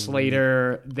 Christian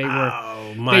Slater. They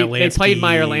played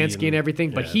Meyer Lansky and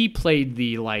everything, but he played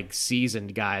the like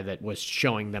seasoned guy that was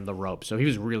showing them the ropes. So he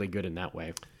was really good in that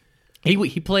way.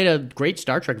 He played a great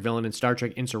Star Trek villain in Star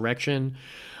Trek Insurrection.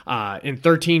 In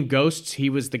 13 Ghosts, he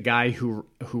was the guy who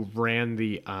ran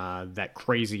that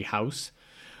crazy house.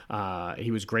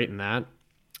 He was great in that.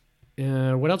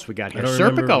 What else we got here?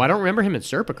 Serpico. I don't remember him in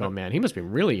Serpico, man. He must be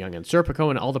really young in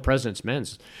Serpico and All the President's Men.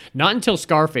 Not until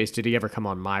Scarface did he ever come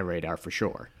on my radar for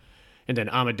sure. And then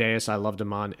Amadeus, I loved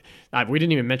him on. We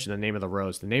didn't even mention The Name of the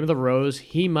Rose. The Name of the Rose,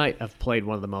 he might have played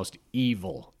one of the most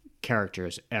evil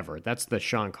characters ever. That's the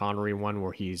Sean Connery one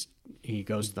where he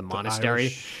goes to the monastery.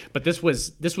 Irish. But this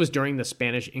was during the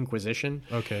Spanish Inquisition.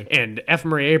 Okay. And F.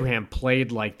 Murray Abraham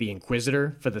played like the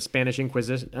Inquisitor for the Spanish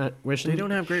Inquisition. They don't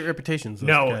have great reputations.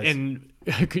 No, guys. and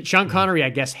Sean Connery,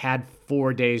 I guess, had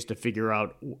 4 days to figure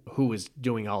out who was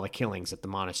doing all the killings at the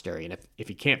monastery. And if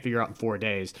he can't figure out in 4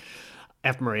 days,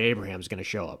 F. Murray Abraham's going to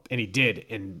show up. And he did.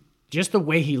 And just the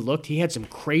way he looked, he had some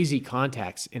crazy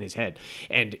contacts in his head.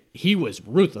 And he was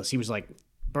ruthless. He was like,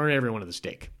 burn everyone at the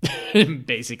stake,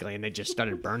 basically. And they just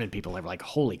started burning people. They were like,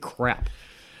 holy crap.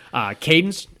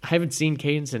 Cadence, I haven't seen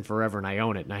Cadence in forever, and I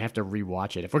own it, and I have to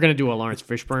rewatch it. If we're going to do a Lawrence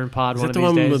Fishburne pod Is one that of the these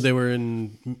one where days. they were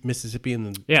in Mississippi in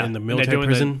the Yeah, military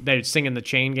prison? They're singing the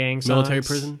Chain Gang songs. Military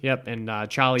prison? Yep, and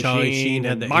Charlie Sheen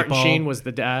had and the Martin 8-ball. Sheen was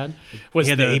the dad. He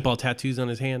had the 8-ball tattoos on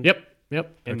his hand. Yep.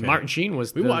 And Okay. Martin Sheen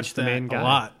was We the, watched the that main guy. a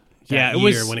lot. Yeah, That it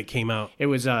year was when it came out. It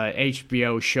was a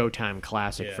HBO Showtime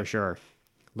classic Yeah. for sure.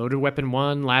 Loaded Weapon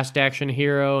 1, Last Action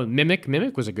Hero,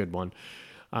 Mimic was a good one.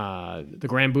 The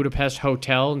Grand Budapest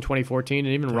Hotel in 2014,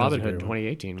 and even Robin Hood in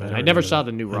 2018. Man. I never saw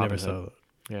the new Robin Hood.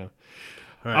 Yeah.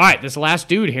 All right, this last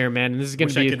dude here, man, and this is going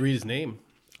Wish to I be could read his name.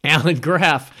 Alan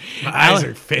Graff. My eyes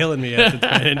are failing me at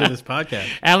the end of this podcast.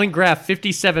 Alan Graff,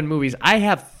 57 movies. I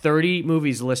have 30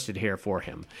 movies listed here for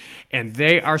him, and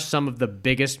they are some of the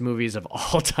biggest movies of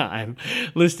all time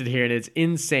listed here, and it's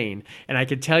insane. And I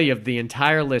could tell you of the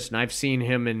entire list, and I've seen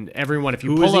him in every one. If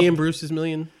you Who pull was up, he in Bruce's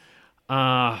Million?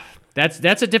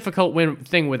 that's a difficult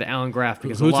thing with Alan Graff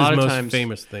because Who's a lot his of most times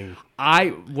famous thing?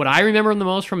 what I remember him the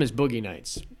most from is Boogie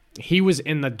Nights. He was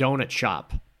in the donut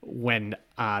shop when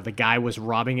the guy was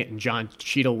robbing it, and John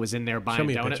Cheadle was in there buying Show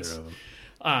me donuts. a picture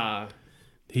of him.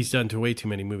 He's done way too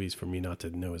many movies for me not to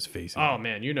know his face. Oh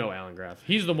man, you know Alan Graff.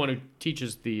 He's the one who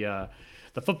teaches the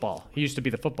football. He used to be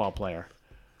the football player.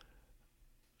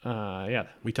 Yeah,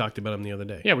 We talked about him the other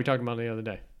day. we talked about it the other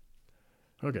day.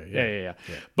 Okay. Yeah.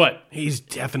 But He's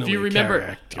definitely if you remember,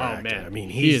 character oh actor. man, I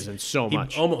mean, he is in so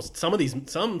much.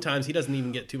 Sometimes he doesn't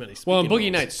even get too many. Well, in speaking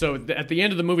Boogie roles. Nights, so at the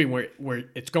end of the movie where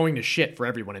it's going to shit for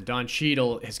everyone, and Don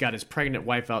Cheadle has got his pregnant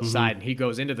wife outside, and he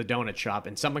goes into the donut shop,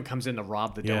 and someone comes in to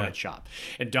rob the donut shop.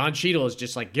 And Don Cheadle is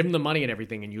just like, give him the money and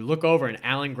everything, and you look over, and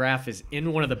Alan Graff is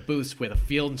in one of the booths with a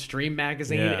Field and Stream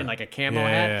magazine and like a camo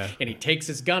hat, and he takes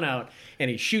his gun out,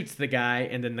 and he shoots the guy,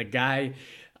 and then the guy...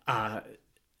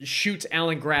 shoots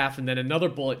Alan Graff, and then another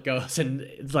bullet goes, and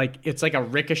it's like a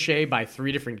ricochet by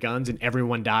 3 different guns, and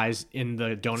everyone dies in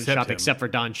the donut shop him. except for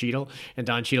Don Cheadle, and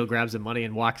Don Cheadle grabs the money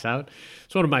and walks out.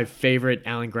 It's one of my favorite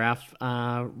Alan Graff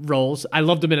roles. I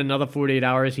loved him in Another 48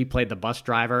 Hours. He played the bus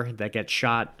driver that gets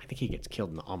shot. I think he gets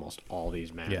killed in almost all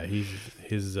these, man. Yeah, he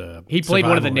Played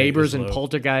one of the survival rate neighbors is in low.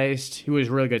 Poltergeist. He was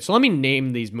really good. So let me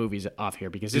name these movies off here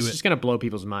because this is going to blow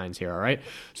people's minds here. All right.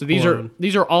 So these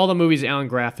are all the movies Alan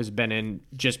Graff has been in,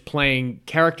 just playing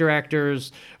character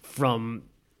actors from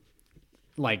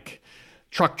like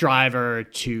truck driver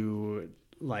to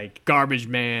like garbage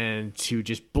man to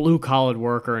just blue collar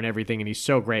worker and everything, and he's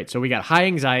so great. So we got High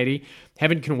Anxiety,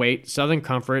 Heaven Can Wait, Southern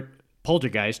Comfort,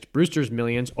 Poltergeist, Brewster's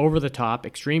Millions, Over the Top,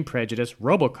 Extreme Prejudice,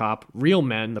 RoboCop, Real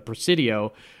Men, The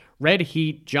Presidio, Red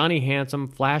Heat, Johnny Handsome,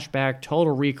 Flashback,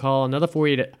 Total Recall, Another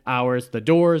 48 Hours, The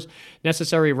Doors,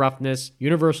 Necessary Roughness,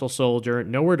 Universal Soldier,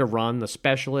 Nowhere to Run, The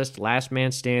Specialist, Last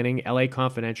Man Standing, LA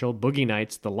Confidential, Boogie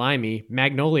Nights, The Limey,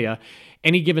 Magnolia,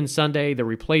 Any Given Sunday, The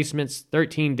Replacements,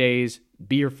 13 Days,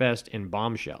 Beer Fest, and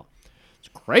Bombshell. It's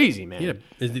crazy, man. Yeah.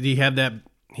 Did he have that?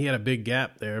 He had a big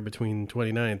gap there between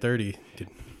 29 and 30.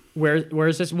 Where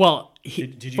is this? Well,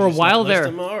 Did you for a just, while list there,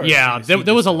 them all, or yeah, is he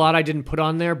there was a just- lot I didn't put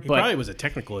on there, He but probably was a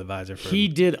technical advisor for he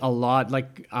did a lot.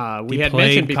 Like we He had played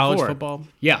mentioned before, college football?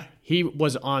 Yeah, he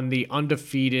was on the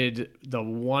undefeated, the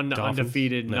one Dolphins?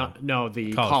 undefeated, No.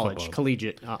 the College football.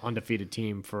 collegiate undefeated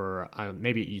team for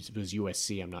maybe it was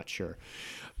USC. I'm not sure,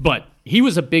 but he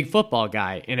was a big football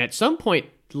guy, and at some point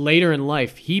later in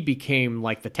life, he became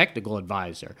like the technical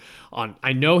advisor.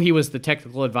 I know he was the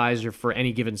technical advisor for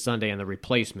Any Given Sunday and The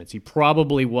Replacements. He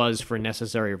probably was for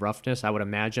Necessary Roughness, I would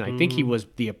imagine. I think he was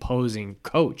the opposing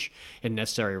coach in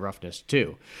Necessary Roughness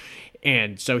too.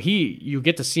 And so you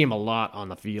get to see him a lot on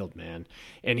the field, man.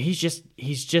 And he's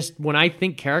just when I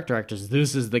think character actors,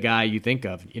 this is the guy you think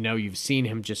of. You know, you've seen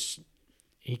him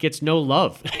he gets no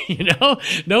love, you know?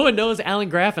 No one knows Alan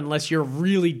Graff unless you're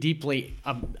really deeply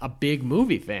a big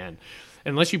movie fan.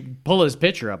 Unless you pull his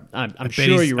picture up, I'm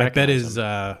sure you recognize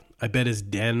him. I bet his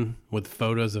den with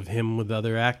photos of him with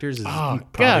other actors is God,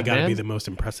 probably got to man. be the most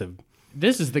impressive.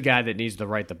 This is the guy that needs to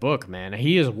write the book, man.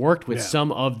 He has worked with Yeah.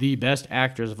 some of the best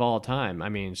actors of all time. I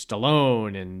mean,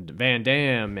 Stallone and Van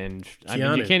Damme, and I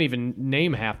mean, you Keanu. can't even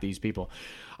name half these people.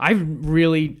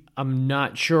 I'm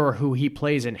not sure who he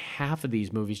plays in half of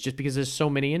these movies just because there's so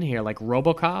many in here. Like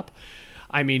RoboCop,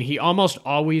 I mean, he almost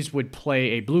always would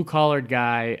play a blue-collared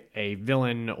guy, a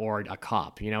villain, or a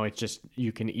cop. You know, it's just,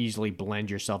 you can easily blend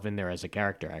yourself in there as a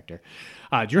character actor.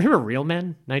 Do you remember Real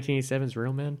Men? 1987's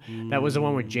Real Men? That was the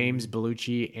one with James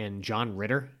Belushi and John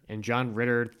Ritter. And John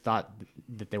Ritter thought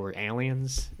that they were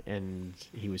aliens, and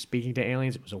he was speaking to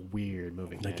aliens. It was a weird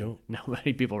movie, man. don't. Not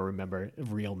many people remember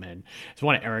Real Men. It's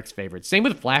one of Eric's favorites. Same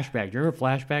with Flashback. Do you remember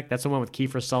Flashback? That's the one with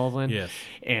Kiefer Sutherland Yes.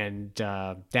 and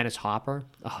Dennis Hopper.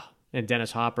 Oh, and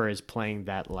Dennis Hopper is playing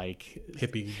that like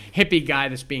Hippie. guy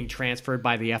that's being transferred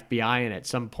by the FBI, and at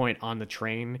some point on the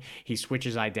train, he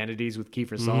switches identities with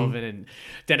Kiefer Sutherland, and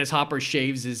Dennis Hopper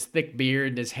shaves his thick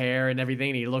beard and his hair and everything,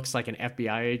 and he looks like an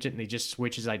FBI agent, and he just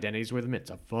switches identities with him. It's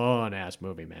a fun-ass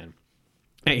movie, man.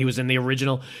 And he was in the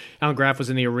original, Alan Graff was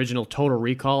in the original Total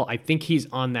Recall. I think he's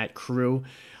on that crew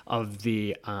of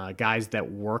the guys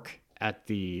that work at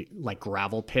the like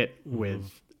gravel pit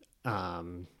with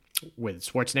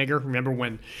Schwarzenegger. Remember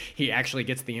when he actually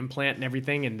gets the implant and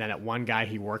everything, and then that one guy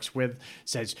he works with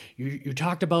says, "You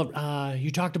talked about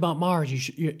Mars,"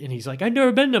 and he's like, "I've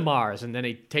never been to Mars," and then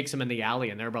he takes him in the alley,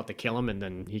 and they're about to kill him, and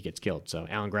then he gets killed. So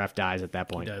Alan Graff dies at that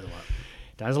point. He does a lot.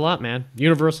 Does a lot, man.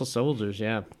 Universal Soldiers,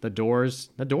 yeah. The Doors.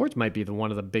 The Doors might be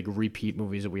one of the big repeat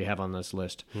movies that we have on this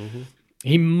list.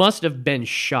 He must have been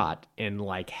shot in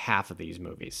like half of these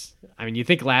movies. I mean, you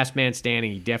think Last Man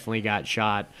Standing, he definitely got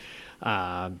shot.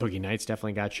 Boogie Nights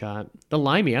definitely got shot. The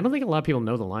Limey, I don't think a lot of people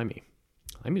know The Limey.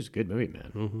 Limey's a good movie,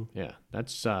 man. Yeah,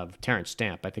 that's Terrence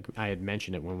Stamp. I think I had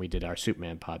mentioned it when we did our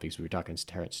Superman pod because we were talking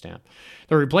Terrence Stamp.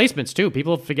 The Replacements, too.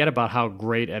 People forget about how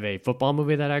great of a football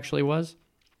movie that actually was.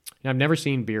 I've never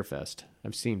seen Beer Fest.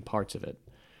 I've seen parts of it,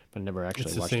 but I never actually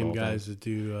It's the watched same the whole guys thing. that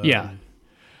do. Yeah.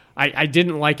 I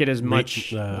didn't like it as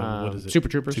much. What is it? Super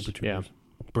Troopers. Super Troopers.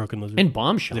 Yeah. Broken Lizard. And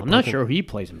Bombshell. Is it I'm not Broken- sure who he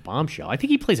plays in Bombshell. I think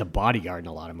he plays a bodyguard in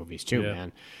a lot of movies too, Yeah.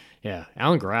 man. Yeah.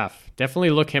 Alan Graff. Definitely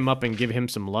look him up and give him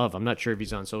some love. I'm not sure if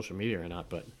he's on social media or not,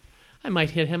 but I might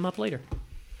hit him up later.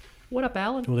 What up,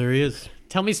 Alan? Well, there he is.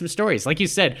 Tell me some stories. Like you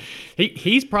said,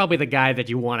 he's probably the guy that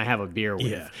you want to have a beer with,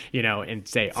 Yeah. you know, and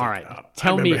say, all right, I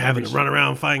tell me remember having to every- run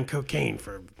around finding cocaine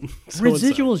for so-and-so.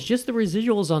 residuals, just the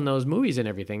residuals on those movies and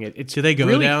everything. It's Do they go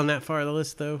really- down that far of the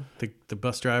list though? The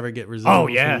bus driver get residuals? Oh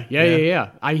yeah, yeah.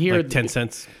 I hear Like 10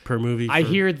 cents per movie. I for-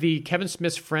 hear the Kevin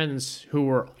Smith's friends who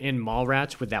were in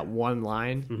Mallrats with that one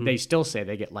line. They still say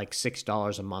they get like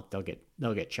 $6 a month.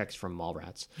 They'll get checks from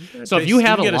Mallrats. So if you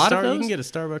have a lot of those, you can get a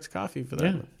Starbucks coffee for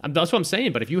that. yeah, that's what I'm saying.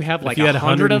 But if you have like you had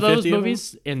 100 of those 150 of them?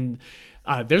 movies, and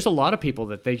there's a lot of people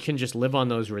that they can just live on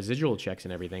those residual checks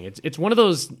and everything. It's one of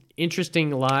those interesting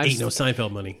lives. Ain't no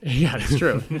Seinfeld money. Yeah, that's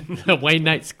true. Wayne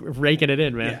Knight's raking it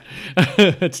in, man.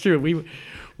 That's true.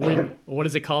 What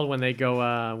is it called when they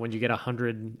go when you get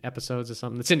 100 episodes or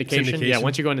something? The syndication. Yeah, Syndication.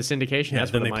 once you go into syndication,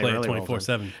 that's then when they the play money it really rolls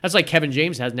in. 24/7. That's like Kevin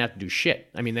James doesn't have to do shit.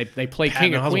 I mean, they play Patton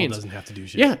King of Oswalt Queens. doesn't have to do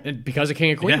shit. Yeah, and because of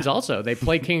King of Queens Yeah. also. They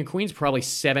play King of Queens probably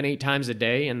 7-8 times a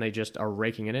day, and they just are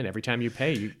raking it in. Every time you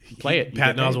pay, you play it. you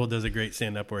Patton get paid. Oswalt does a great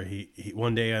stand-up where he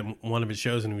one day on one of his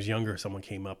shows when he was younger, someone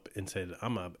came up and said,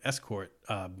 "I'm a escort,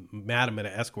 madam at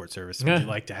an escort service. Would you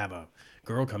like to have a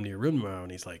girl come to your room tomorrow?"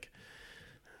 And he's like,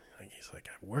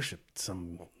 I worshipped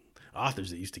some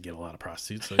authors that used to get a lot of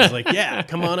prostitutes. So he's like, "Yeah,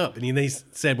 come on up." And they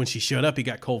said when she showed up, he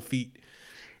got cold feet.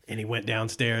 And he went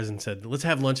downstairs and said, "Let's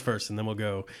have lunch first, and then we'll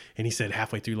go." And he said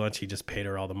halfway through lunch, he just paid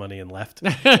her all the money and left.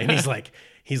 And he's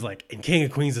like, and King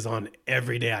of Queens is on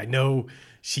every day. I know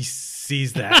she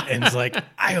sees that, and it's like,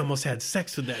 I almost had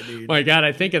sex with that dude. My God,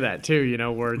 I think of that too.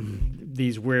 Where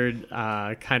these weird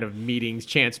kind of meetings,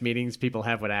 chance meetings, people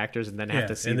have with actors, and then have Yeah,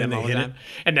 to see and then them they all the hit time,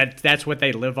 and that's what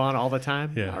they live on all the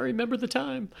time. Yeah. I remember the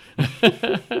time.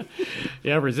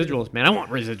 Yeah, residuals, man. I want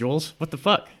residuals. What the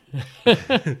fuck?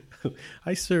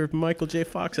 I served Michael J.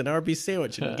 Fox an Arby's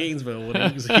sandwich in Gainesville when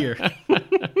he was here.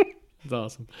 That's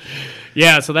awesome.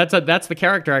 Yeah, so that's the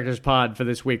character actors pod for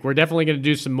this week. We're definitely going to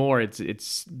do some more.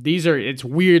 It's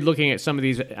weird looking at some of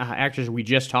these actors we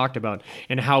just talked about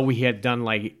and how we had done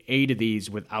like 8 of these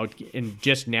without, and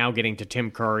just now getting to Tim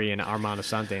Curry and Armand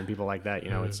Assante and people like that.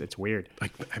 It's weird.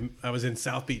 I was in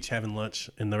South Beach having lunch,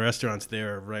 and the restaurants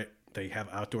there, right? They have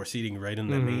outdoor seating right in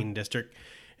the main district,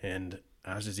 and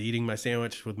I was just eating my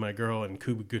sandwich with my girl, and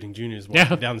Cuba Gooding Jr. is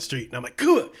walking down the street, and I'm like,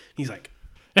 "Cuba!" He's like,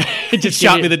 Just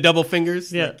shot give me the double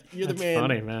fingers. Yeah, like, "You're the that's man."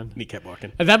 funny, man. And he kept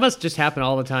walking. And that must just happen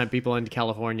all the time. People in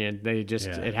California, and they just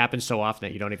Yeah. it happens so often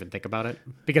that you don't even think about it.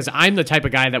 Because I'm the type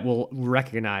of guy that will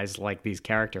recognize like these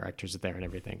character actors there and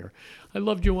everything. Or I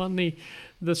loved you on the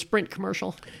Sprint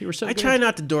commercial. You were so I good. try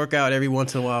not to dork out every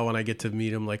once in a while when I get to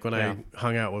meet him. Like when Yeah. I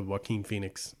hung out with Joaquin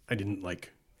Phoenix, I didn't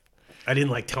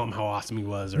tell him how awesome he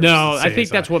was. Or No, say I think his-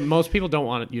 that's what most people don't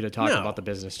want you to talk No. about the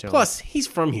business to. Plus, he's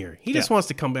from here. He just Yeah. wants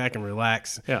to come back and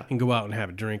relax Yeah. and go out and have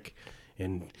a drink.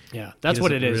 And yeah, that's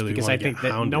what it doesn't is. really Because wanna I think get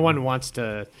that hounded. no one wants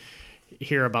to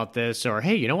hear about this or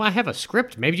hey, I have a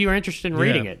script. Maybe you're interested in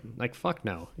reading Yeah. it. Like fuck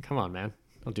no, come on, man,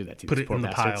 don't do that to Put these it poor in the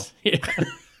bastards. Yeah.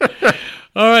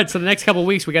 All right, so the next couple of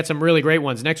weeks we got some really great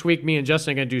ones. Next week, me and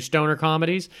Justin are going to do stoner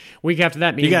comedies. Week after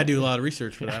that, me you and- got to do a lot of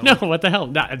research for that No, one. what the hell?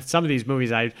 No, some of these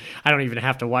movies I don't even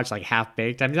have to watch like half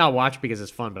baked. I mean, I'll watch because it's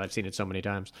fun, but I've seen it so many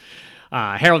times.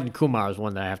 Harold and Kumar is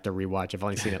one that I have to rewatch. I've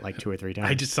only seen it like 2 or 3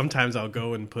 times. Sometimes I'll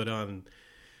go and put on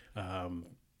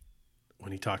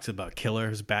when he talks about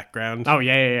Killer's background. Oh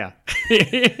yeah.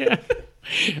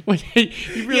 When you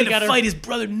he really had got to fight his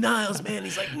brother Niles, man.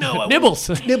 He's like, "No, I Nibbles.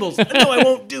 won't. Nibbles. No, I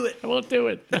won't do it." I won't do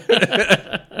it.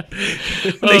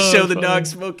 They show the funny. dog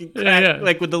smoking crack, Yeah.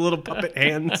 like with the little puppet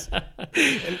hands.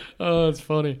 Oh, it's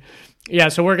funny. Yeah,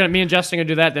 so me and Justin gonna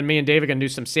do that. Then me and Dave are gonna do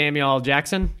some Samuel L.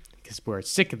 Jackson because we're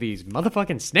sick of these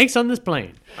motherfucking snakes on this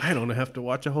plane. I don't have to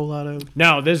watch a whole lot of.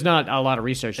 No, there's not a lot of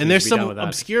research. that And needs there's to be done some with that.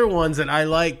 obscure ones that I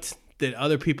liked that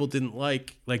other people didn't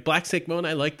like Black Snake Moan.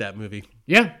 I liked that movie.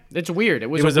 Yeah, it's weird. It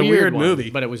was a a weird one, movie,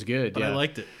 but it was good. But yeah. I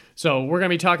liked it. So we're gonna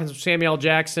be talking some Samuel L.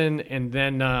 Jackson, and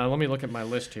then let me look at my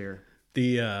list here.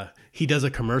 He does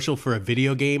a commercial for a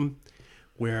video game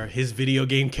where his video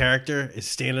game character is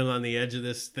standing on the edge of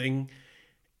this thing,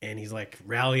 and he's like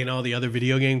rallying all the other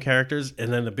video game characters,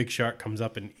 and then the big shark comes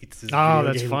up and eats his video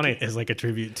that's game funny. as like a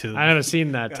tribute to. I haven't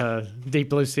seen that Deep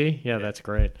Blue Sea. Yeah, that's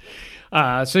great.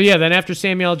 Then after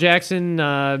Samuel L. Jackson,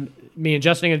 me and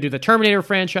Justin are going to do the Terminator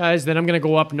franchise. Then I'm going to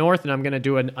go up north and I'm going to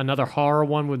do another horror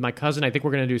one with my cousin. I think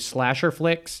we're going to do slasher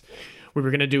flicks. We were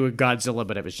going to do a Godzilla,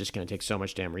 but it was just going to take so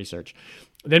much damn research.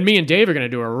 Then me and Dave are going to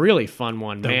do a really fun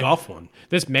one. the golf one.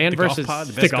 This Man The golf versus pod,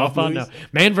 the the best golf golf pod. No, movies?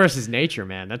 Man versus Nature,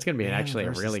 man. That's going to be actually a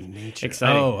versus really nature.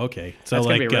 exciting. Oh, okay. So That's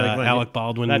gonna like be a really good one. Alec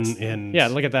Baldwin That's- and yeah,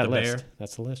 look at that the list. Bear.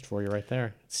 That's the list for you right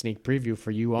there. Sneak preview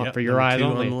for you Yep, for your number eyes 2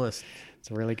 only. on the list.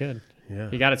 It's really good. Yeah.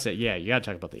 You got to say, you got to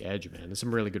talk about The Edge, man. There's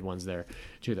some really good ones there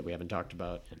too that we haven't talked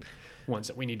about, and ones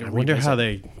that we need to. I wonder how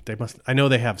revisit. they must. I know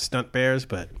they have stunt bears,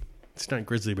 but stunt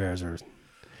grizzly bears are.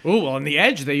 Ooh, well, in The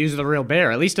Edge, they used the real bear.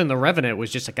 At least in The Revenant, it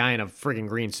was just a guy in a friggin'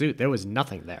 green suit. There was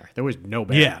nothing there. There was no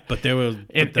bear. Yeah, but there was.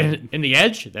 In The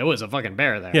Edge, there was a fucking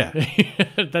bear there.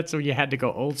 Yeah. That's when you had to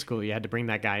go old school. You had to bring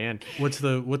that guy in. what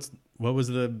was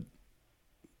the?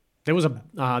 There was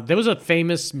a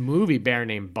famous movie bear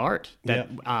named Bart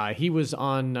that he was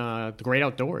on The Great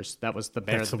Outdoors. That was the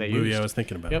bear That's that the they movie used. I was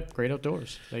thinking about. Yep, Great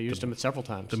Outdoors. They used him several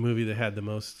times. The movie that had the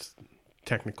most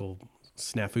technical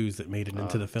snafus that made it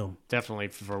into the film. Definitely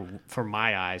for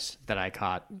my eyes that I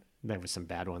caught, there was some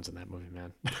bad ones in that movie,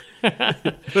 man.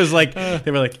 It was like they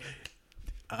were like,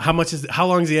 How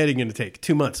long is the editing going to take?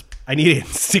 2 months. I need it in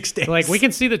 6 days. Like, we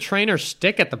can see the trainer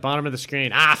stick at the bottom of the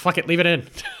screen. Fuck it, leave it in.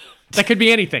 That could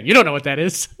be anything. You don't know what that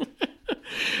is.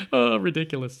 Oh,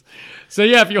 ridiculous. So,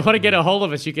 yeah, if you want to get a hold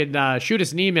of us, you can shoot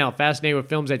us an email,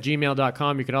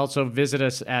 fascinatedwithfilms@gmail.com. You can also visit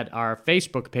us at our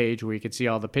Facebook page where you can see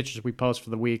all the pictures we post for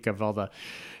the week of all the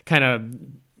kind of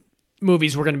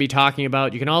movies we're going to be talking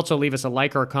about. You can also leave us a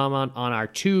like or a comment on our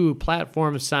 2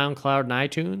 platforms, SoundCloud and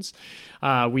iTunes.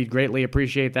 We'd greatly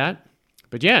appreciate that.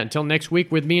 But yeah, until next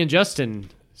week with me and Justin,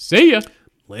 see ya.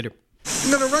 Later.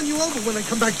 I'm gonna run you over when I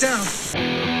come back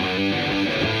down.